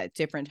versus at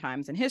different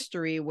times in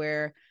history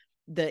where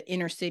the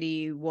inner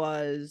city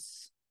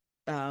was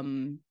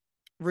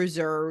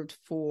reserved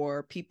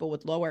for people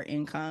with lower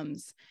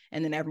incomes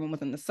and then everyone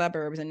was in the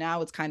suburbs, and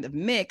now it's kind of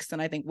mixed.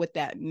 And I think with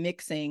that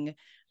mixing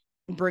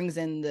brings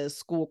in the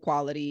school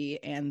quality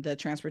and the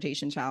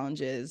transportation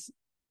challenges,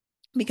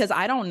 because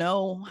I don't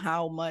know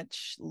how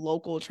much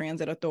local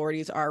transit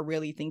authorities are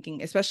really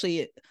thinking,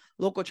 especially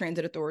local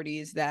transit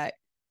authorities that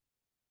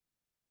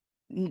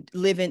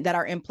that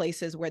are in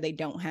places where they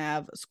don't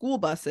have school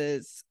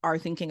buses, are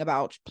thinking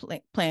about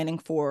planning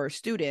for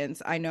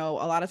students. I know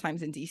a lot of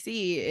times in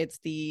DC, it's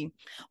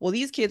well,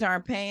 these kids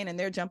aren't paying and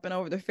they're jumping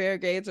over the fare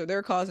gates or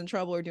they're causing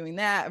trouble or doing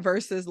that,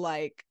 versus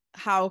like,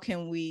 how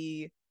can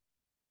we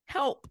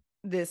help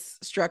this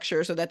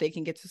structure so that they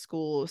can get to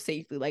school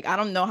safely? Like, I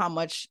don't know how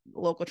much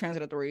local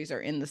transit authorities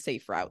are in the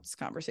safe routes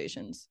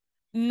conversations.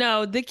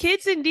 No, the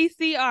kids in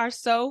DC are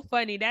so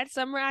funny. That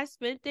summer I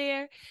spent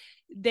there,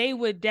 they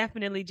would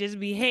definitely just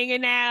be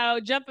hanging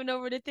out, jumping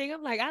over the thing.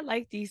 I'm like, I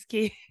like these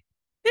kids.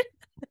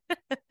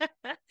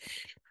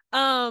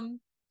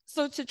 um,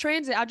 so to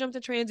transit, I'll jump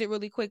to transit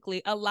really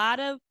quickly. A lot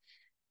of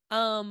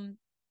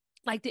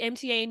like the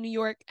MTA in New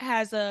York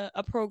has a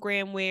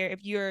program where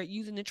if you're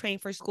using the train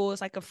for school,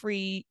 it's like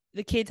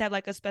the kids have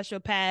like a special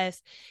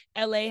pass.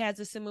 LA has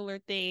a similar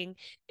thing.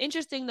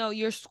 Interesting though,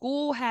 your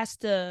school has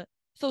to,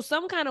 so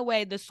some kind of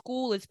way the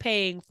school is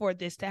paying for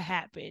this to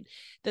happen.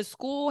 The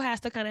school has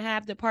to kind of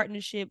have the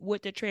partnership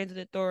with the transit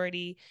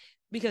authority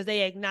because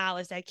they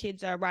acknowledge that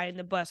kids are riding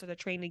the bus or the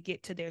train to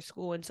get to their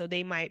school. And so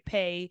they might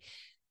pay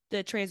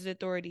the transit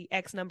authority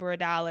X number of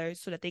dollars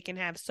so that they can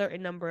have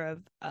certain number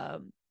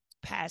of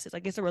passes.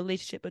 Like, it's a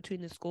relationship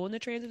between the school and the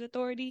transit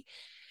authority.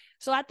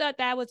 So I thought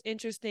that was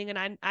interesting.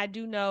 And I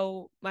do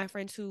know my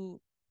friends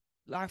who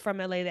are from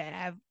LA that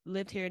have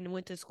lived here and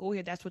went to school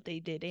here. That's what they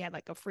did. They had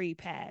like a free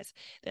pass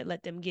that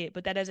let them get.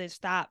 But that doesn't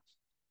stop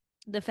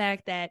the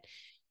fact that,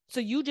 so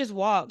you just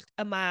walked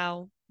a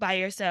mile by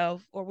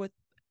yourself or with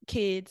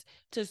kids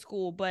to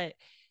school, but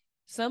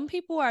some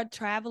people are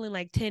traveling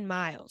like 10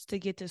 miles to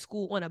get to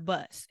school on a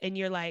bus, and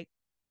you're like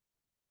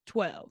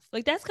 12.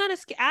 Like, that's kind of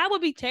scary. I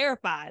would be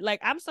terrified.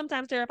 Like, I'm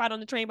sometimes terrified on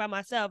the train by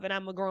myself, and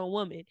I'm a grown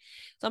woman.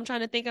 So I'm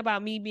trying to think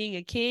about me being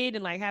a kid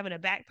and like having a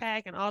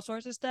backpack and all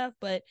sorts of stuff.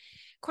 But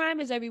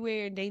crime is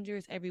everywhere and danger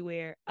is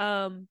everywhere.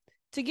 To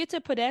get to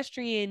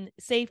pedestrian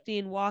safety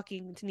and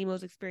walking, to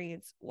Nemo's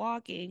experience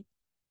walking,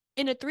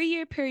 in a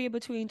 3-year period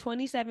between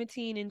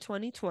 2017 and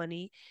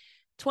 2020,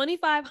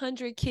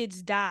 2,500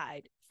 kids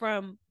died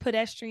from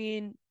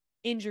pedestrian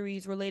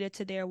injuries related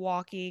to their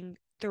walking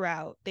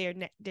throughout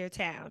their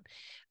town.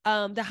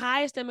 The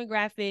highest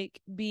demographic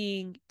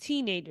being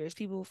teenagers,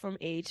 people from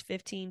age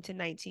 15 to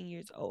 19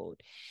 years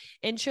old,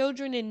 and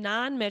children in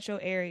non-metro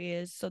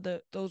areas. So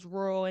those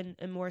rural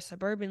and more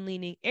suburban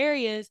leaning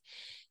areas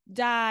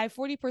die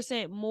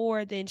 40%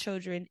 more than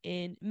children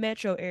in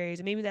metro areas.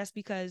 And maybe that's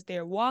because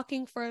they're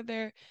walking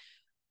further,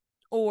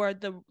 or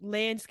the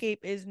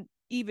landscape is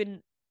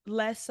even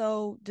less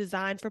so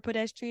designed for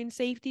pedestrian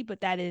safety,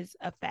 but that is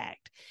a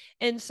fact.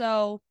 And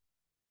so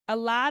a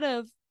lot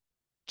of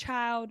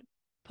child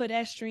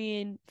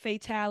pedestrian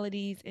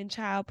fatalities and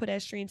child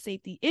pedestrian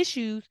safety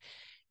issues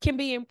can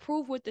be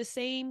improved with the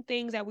same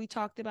things that we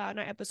talked about in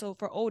our episode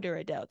for older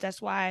adults.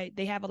 That's why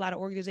they have a lot of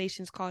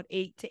organizations called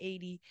 8 to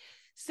 80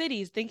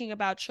 cities, thinking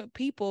about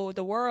people,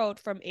 the world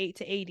from 8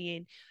 to 80.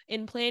 And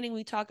in planning,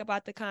 we talk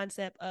about the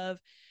concept of,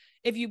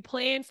 if you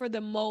plan for the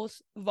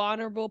most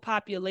vulnerable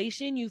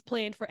population, you've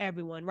planned for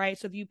everyone, right?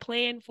 So if you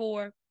plan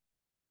for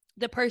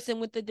the person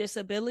with the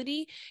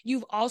disability,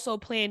 you've also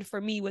planned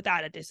for me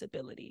without a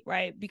disability,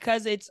 right?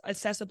 Because it's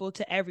accessible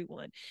to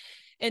everyone.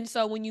 And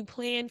so when you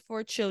plan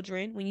for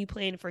children, when you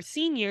plan for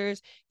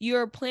seniors,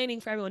 you're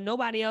planning for everyone.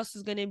 Nobody else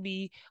is going to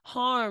be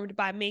harmed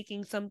by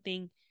making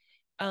something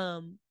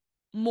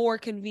more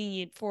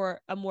convenient for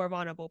a more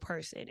vulnerable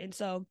person. And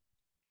so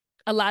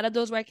a lot of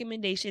those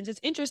recommendations, it's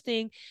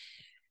interesting,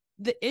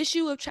 the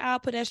issue of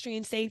child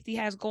pedestrian safety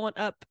has gone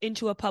up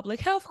into a public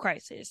health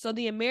crisis. So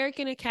the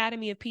American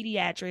Academy of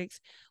Pediatrics,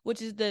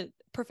 which is the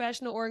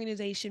professional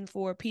organization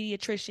for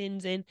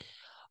pediatricians and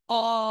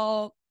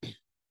all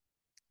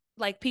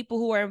like people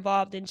who are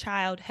involved in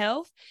child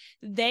health,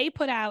 they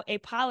put out a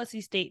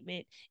policy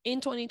statement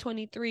in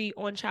 2023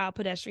 on child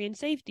pedestrian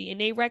safety,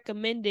 and they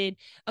recommended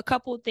a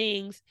couple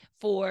things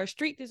for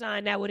street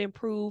design that would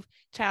improve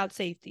child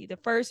safety. The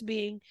first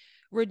being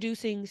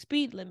reducing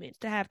speed limits,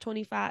 to have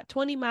 20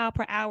 mile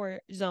per hour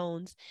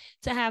zones,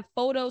 to have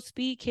photo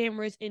speed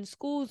cameras in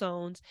school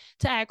zones,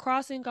 to add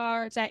crossing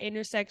guards at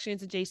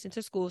intersections adjacent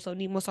to schools. So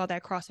Nemo saw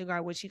that crossing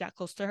guard when she got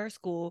close to her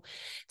school,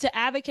 to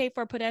advocate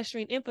for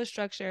pedestrian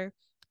infrastructure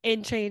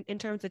in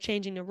terms of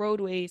changing the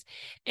roadways,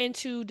 and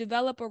to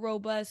develop a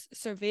robust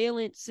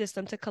surveillance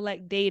system to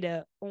collect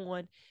data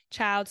on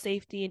child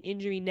safety and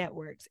injury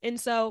networks. And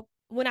so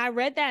when I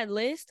read that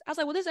list, I was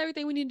like, well, this is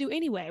everything we need to do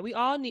anyway.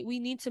 We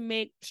need to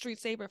make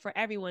streets safer for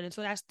everyone. And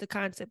so that's the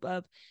concept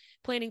of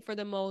planning for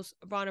the most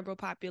vulnerable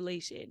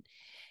population.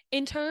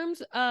 In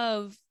terms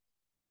of,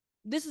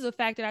 this is a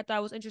fact that I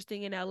thought was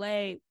interesting in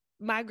LA.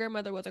 My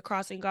grandmother was a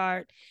crossing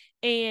guard,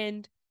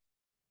 and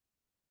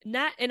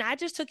I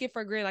just took it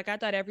for granted. Like, I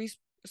thought every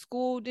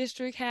school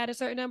district had a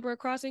certain number of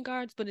crossing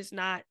guards, but it's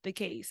not the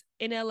case.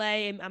 In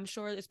LA, and I'm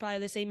sure it's probably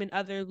the same in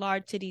other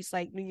large cities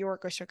like New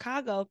York or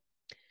Chicago,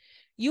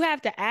 you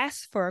have to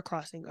ask for a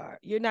crossing guard.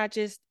 You're not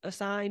just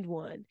assigned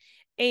one.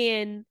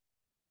 And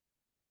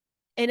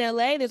in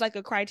LA, there's like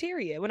a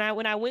criteria. When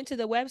I went to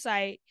the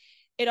website,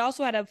 it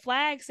also had a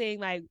flag saying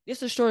like,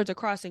 this is sure it's a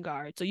crossing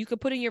guard. So you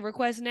could put in your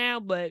request now,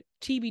 but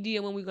TBD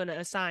on when we're going to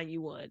assign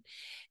you one.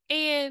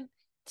 And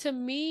to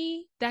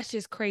me, that's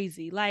just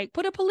crazy. Like,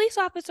 put a police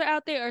officer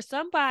out there or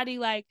somebody.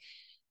 Like,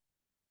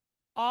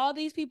 all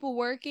these people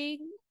working,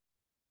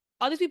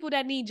 all these people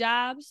that need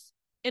jobs,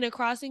 in a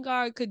crossing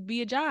guard could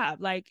be a job.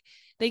 Like,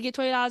 they get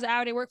 $20 an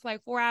hour, they work for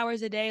like 4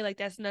 hours a day. Like,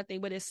 that's nothing,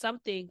 but it's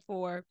something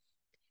for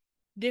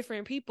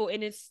different people,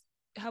 and it's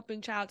helping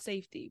child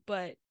safety.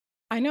 But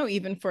I know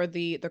even for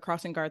the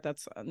crossing guard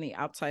that's on the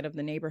outside of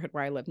the neighborhood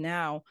where I live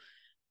now,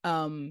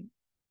 in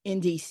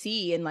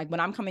DC, and like when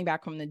I'm coming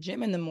back from the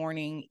gym in the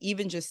morning,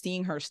 even just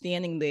seeing her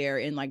standing there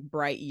in like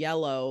bright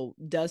yellow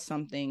does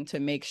something to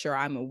make sure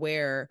I'm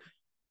aware,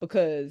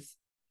 because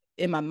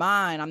in my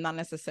mind,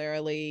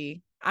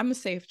 I'm a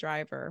safe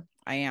driver.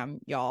 I am,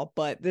 y'all,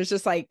 but there's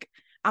just like,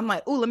 I'm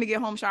like, oh, let me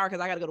get home, shower,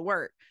 because I got to go to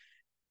work.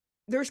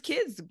 There's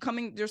kids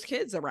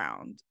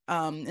around.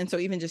 And so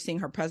even just seeing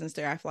her presence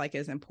there, I feel like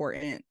is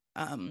important.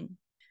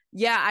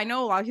 Yeah, I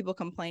know a lot of people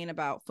complain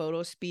about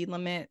photo speed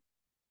limit,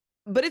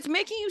 but it's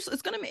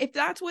if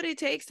that's what it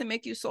takes to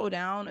make you slow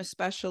down,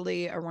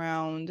 especially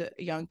around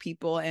young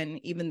people, and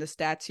even the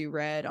stats you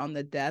read on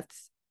the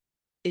deaths,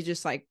 it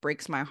just like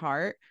breaks my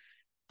heart.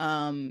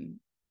 And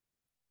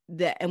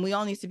we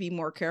all need to be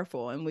more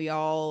careful, and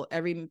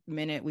every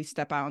minute we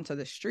step out onto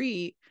the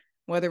street,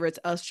 whether it's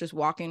us just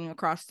walking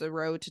across the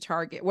road to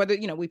Target, whether,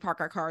 we park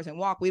our cars and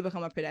walk, we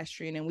become a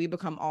pedestrian, and we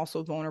become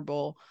also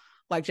vulnerable,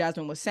 like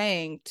Jasmine was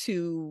saying,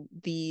 to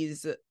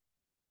these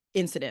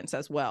incidents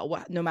as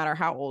well, no matter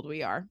how old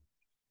we are.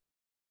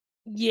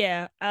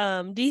 Yeah,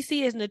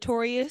 DC is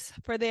notorious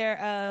for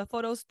their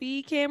photo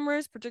speed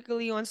cameras,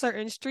 particularly on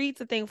certain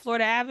streets. I think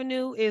Florida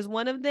Avenue is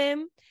one of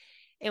them.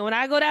 And when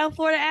I go down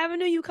Florida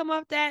Avenue, you come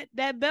off that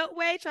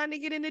beltway trying to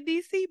get into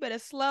DC, better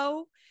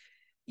slow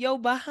yo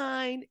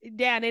behind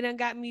down. They done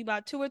got me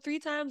about 2 or 3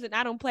 times, and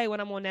I don't play when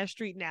I'm on that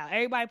street now.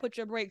 Everybody put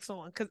your brakes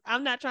on, because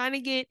I'm not trying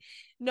to get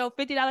no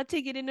 $50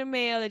 ticket in the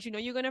mail that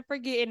you're gonna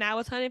forget, and now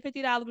it's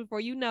 $150 before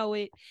you know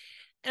it.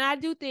 And I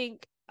do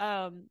think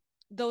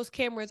those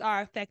cameras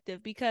are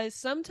effective, because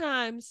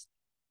sometimes,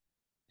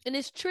 and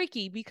it's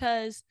tricky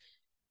because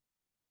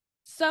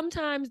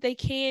sometimes they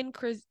can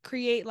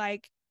create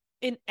like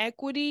an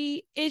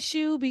equity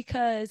issue,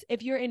 because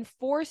if you're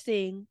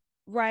enforcing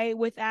right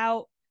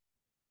without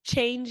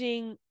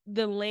changing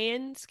the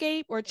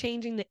landscape or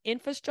changing the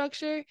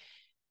infrastructure,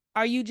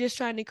 are you just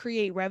trying to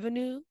create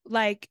revenue?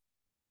 Like,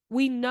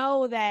 we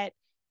know that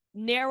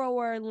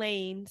narrower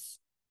lanes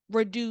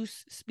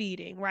reduce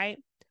speeding, right?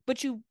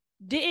 But you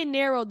didn't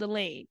narrow the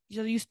lane.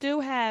 So you still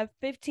have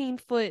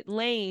 15-foot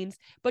lanes,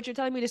 but you're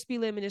telling me the speed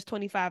limit is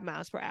 25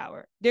 miles per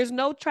hour. There's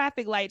no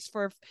traffic lights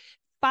for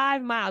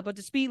 5 miles, but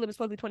the speed limit is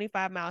supposed to be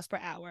 25 miles per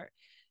hour.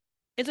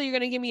 And so you're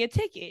going to give me a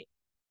ticket.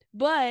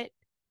 But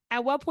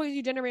at what point do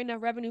you generate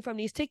enough revenue from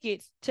these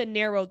tickets to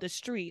narrow the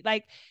street?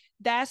 Like,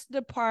 that's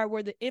the part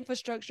where the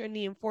infrastructure and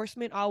the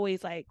enforcement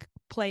always like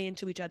play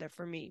into each other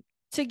for me.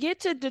 To get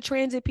to the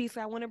transit piece,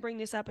 I want to bring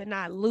this up and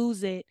not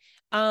lose it.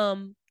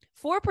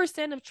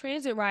 4% of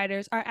transit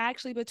riders are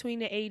actually between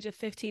the age of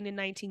 15 and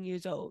 19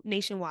 years old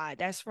nationwide.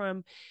 That's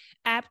from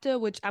APTA,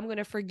 which I'm going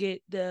to forget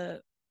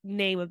the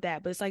name of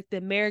that, but it's like the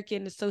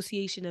American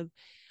Association of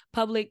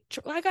Public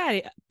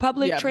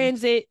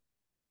Transit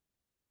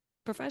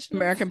professionals.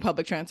 American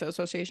Public Transit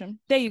Association.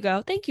 There you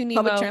go. Thank you,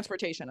 Nemo. Public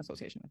Transportation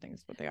Association, I think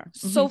is what they are.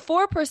 So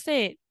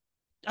 4%,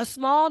 a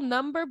small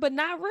number, but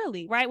not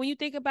really, right? When you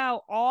think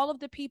about all of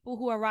the people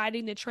who are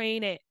riding the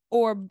train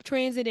or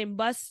transit and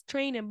bus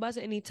at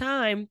any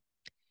time,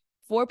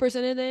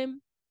 4% of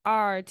them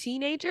are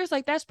teenagers.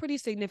 Like, that's pretty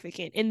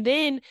significant. And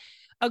then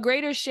a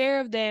greater share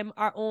of them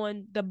are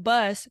on the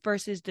bus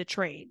versus the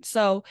train.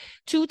 So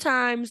 2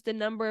 times the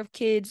number of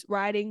kids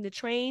riding the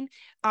train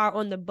are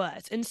on the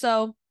bus. And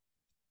so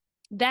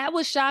that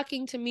was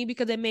shocking to me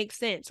because it makes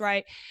sense,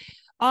 right?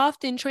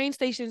 Often train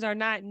stations are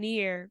not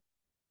near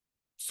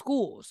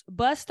schools.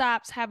 Bus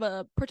stops have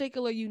a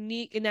particular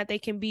unique in that they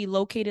can be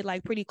located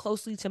like pretty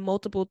closely to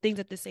multiple things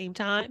at the same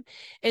time.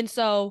 And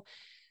so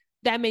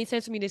that made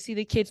sense to me to see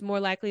the kids more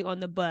likely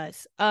on the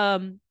bus.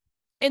 And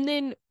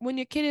then when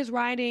your kid is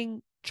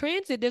riding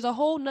transit, there's a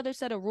whole nother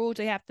set of rules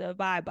they have to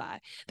abide by.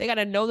 They got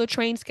to know the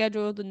train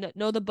schedule,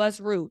 know the bus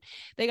route.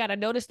 They got to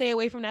know to stay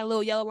away from that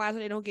little yellow line so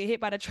they don't get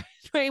hit by the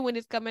train when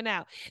it's coming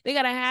out. They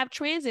got to have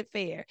transit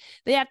fare.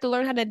 They have to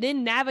learn how to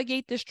then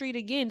navigate the street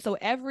again. So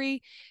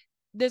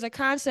there's a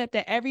concept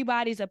that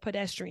everybody's a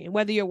pedestrian,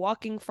 whether you're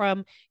walking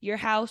from your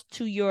house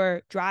to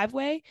your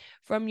driveway,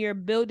 from your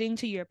building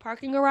to your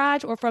parking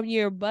garage, or from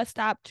your bus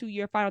stop to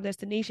your final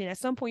destination. At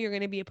some point, you're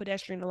going to be a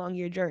pedestrian along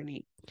your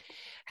journey.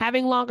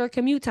 Having longer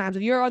commute times.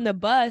 If you're on the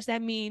bus,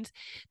 that means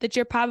that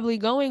you're probably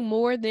going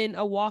more than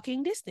a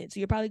walking distance.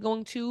 You're probably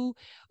going 2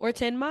 or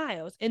 10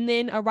 miles, and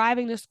then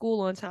arriving to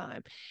school on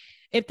time.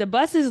 If the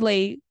bus is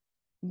late,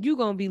 you're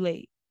going to be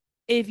late.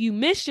 If you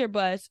miss your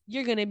bus,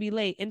 you're going to be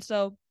late. And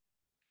so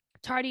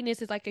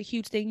tardiness is like a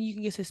huge thing. You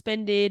can get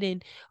suspended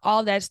and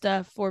all that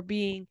stuff for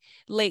being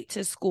late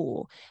to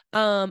school.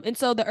 And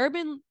so the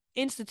Urban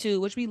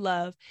Institute, which we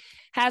love,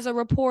 has a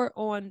report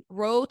on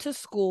Road to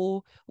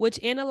School, which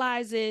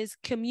analyzes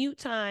commute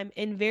time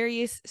in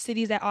various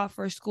cities that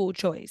offer school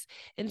choice.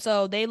 And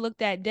so they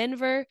looked at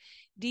Denver,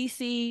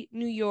 DC,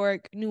 New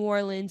York, New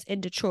Orleans,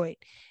 and Detroit.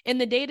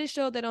 And the data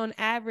showed that on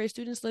average,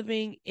 students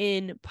living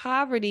in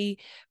poverty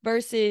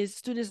versus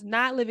students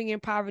not living in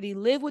poverty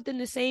live within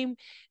the same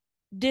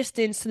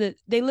distance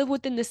they live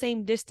within the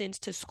same distance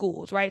to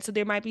schools, right? So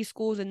there might be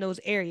schools in those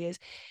areas.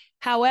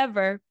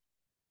 However,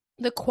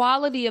 the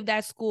quality of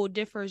that school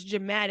differs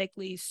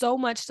dramatically, so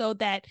much so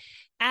that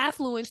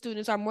affluent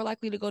students are more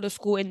likely to go to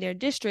school in their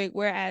district,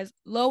 whereas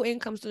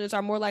low-income students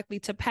are more likely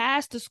to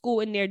pass the school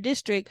in their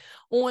district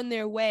on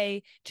their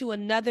way to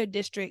another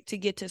district to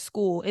get to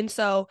school. And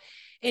so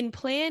in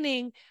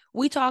planning,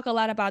 we talk a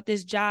lot about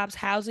this jobs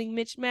housing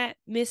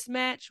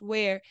mismatch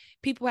where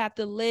people have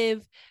to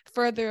live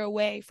further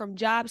away from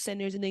job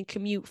centers and then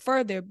commute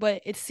further.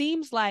 But it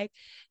seems like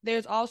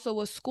there's also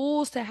a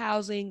schools to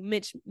housing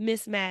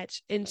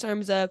mismatch in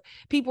terms of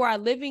people are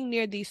living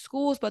near these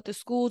schools, but the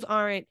schools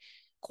aren't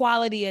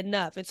quality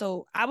enough. And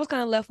so I was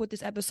kind of left with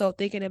this episode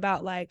thinking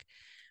about, like,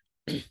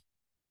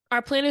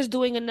 are planners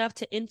doing enough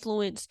to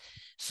influence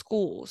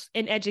schools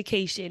and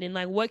education, and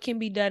like what can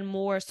be done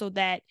more so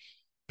that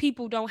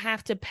people don't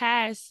have to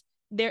pass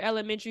their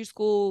elementary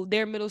school,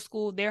 their middle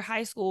school, their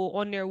high school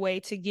on their way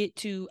to get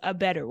to a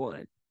better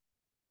one.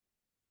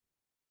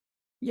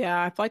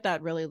 Yeah, I feel like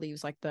that really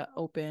leaves like the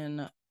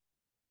open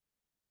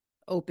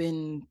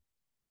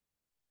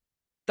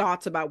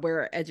thoughts about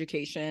where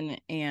education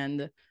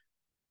and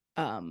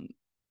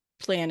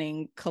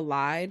planning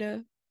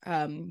collide.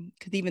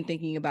 Because even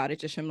thinking about it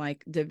just from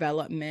like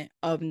development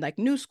of like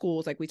new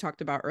schools, like we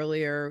talked about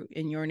earlier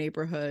in your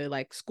neighborhood,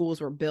 like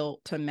schools were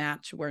built to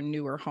match where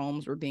newer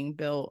homes were being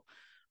built.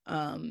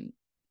 And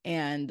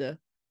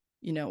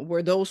you know,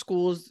 were those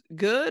schools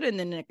good? And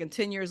then like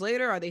 10 years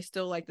later, are they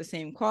still like the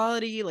same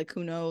quality? Like,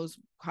 who knows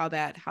how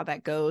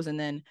that goes? And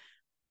then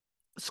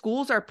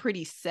schools are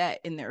pretty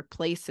set in their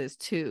places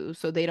too,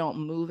 so they don't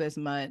move as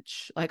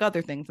much. Like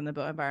other things in the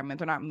built environment,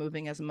 they're not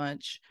moving as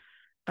much.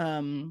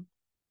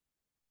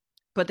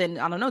 But then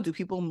I don't know, do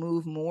people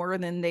move more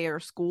than their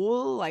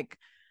school? Like,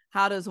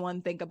 how does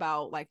one think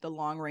about like the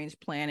long range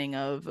planning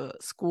of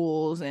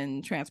schools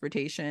and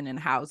transportation and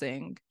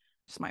housing?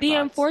 The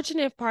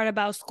unfortunate part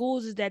about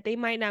schools is that they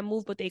might not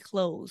move, but they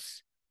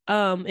close.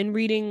 In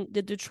reading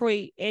the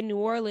Detroit and New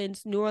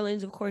Orleans,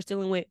 of course,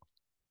 dealing with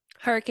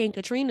Hurricane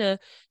Katrina,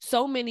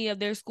 so many of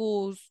their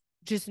schools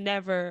just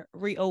never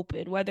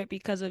reopened, whether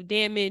because of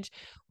damage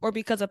or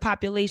because of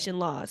population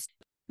loss.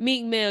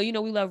 Meek Mill, you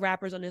know, we love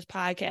rappers on this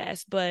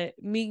podcast, but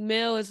Meek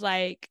Mill is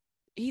like,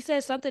 he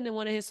said something in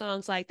one of his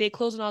songs, like they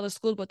closing all the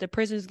schools, but the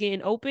prisons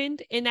getting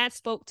opened. And that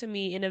spoke to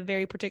me in a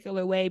very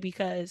particular way,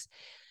 because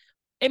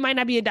it might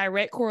not be a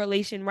direct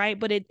correlation, right?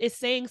 But it's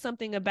saying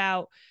something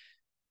about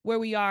where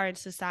we are in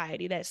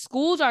society, that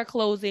schools are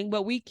closing,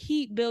 but we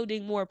keep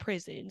building more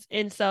prisons.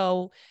 And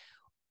so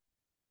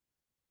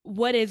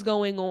what is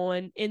going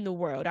on in the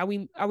world? Are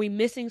we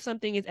missing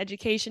something? Is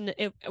education,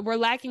 if we're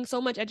lacking so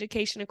much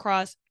education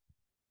across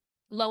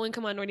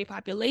low-income minority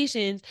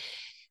populations,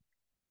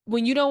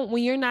 when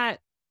you're not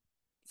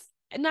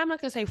and I'm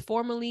not gonna say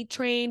formally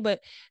trained,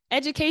 but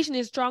education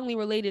is strongly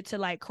related to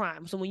like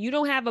crime. So when you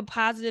don't have a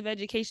positive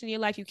education in your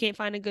life, you can't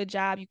find a good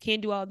job, you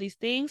can't do all these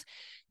things.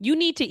 You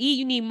need to eat,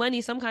 you need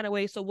money some kind of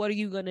way. So what are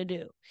you gonna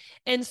do?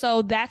 And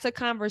so that's a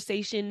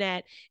conversation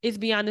that is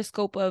beyond the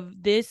scope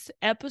of this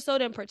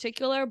episode in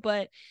particular,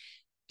 but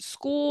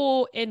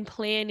school and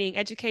planning,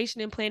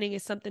 education and planning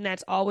is something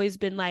that's always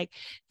been like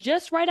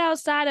just right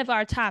outside of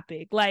our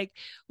topic. Like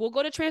we'll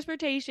go to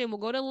transportation, we'll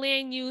go to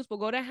land use, we'll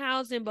go to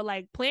housing, but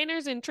like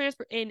planners and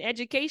transport and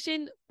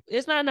education,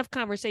 there's not enough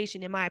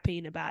conversation in my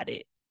opinion about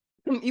it.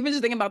 Even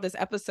just thinking about this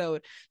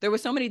episode, there were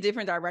so many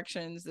different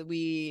directions that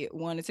we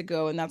wanted to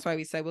go, and that's why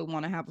we said we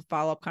want to have a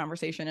follow-up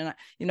conversation.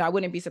 And I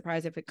wouldn't be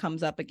surprised if it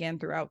comes up again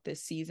throughout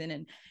this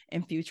season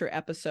and future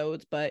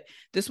episodes. But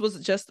this was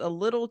just a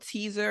little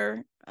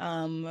teaser.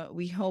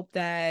 We hope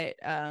that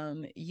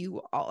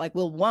you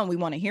all we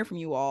want to hear from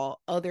you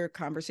all other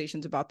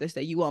conversations about this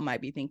that you all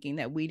might be thinking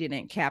that we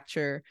didn't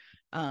capture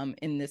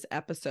in this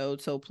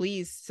episode. So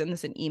please send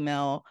us an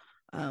email,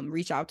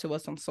 reach out to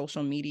us on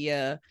social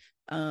media.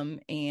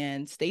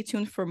 And stay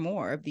tuned for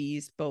more of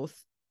these both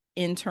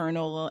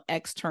internal,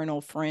 external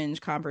fringe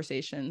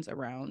conversations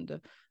around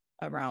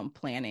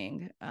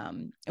planning.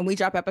 And we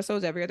drop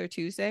episodes every other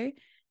Tuesday.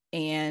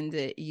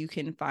 And you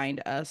can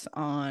find us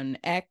on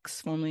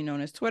X, formerly known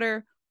as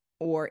Twitter,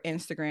 or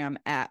Instagram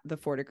at the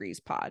 4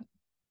 Degrees Pod.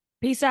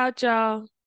 Peace out, y'all.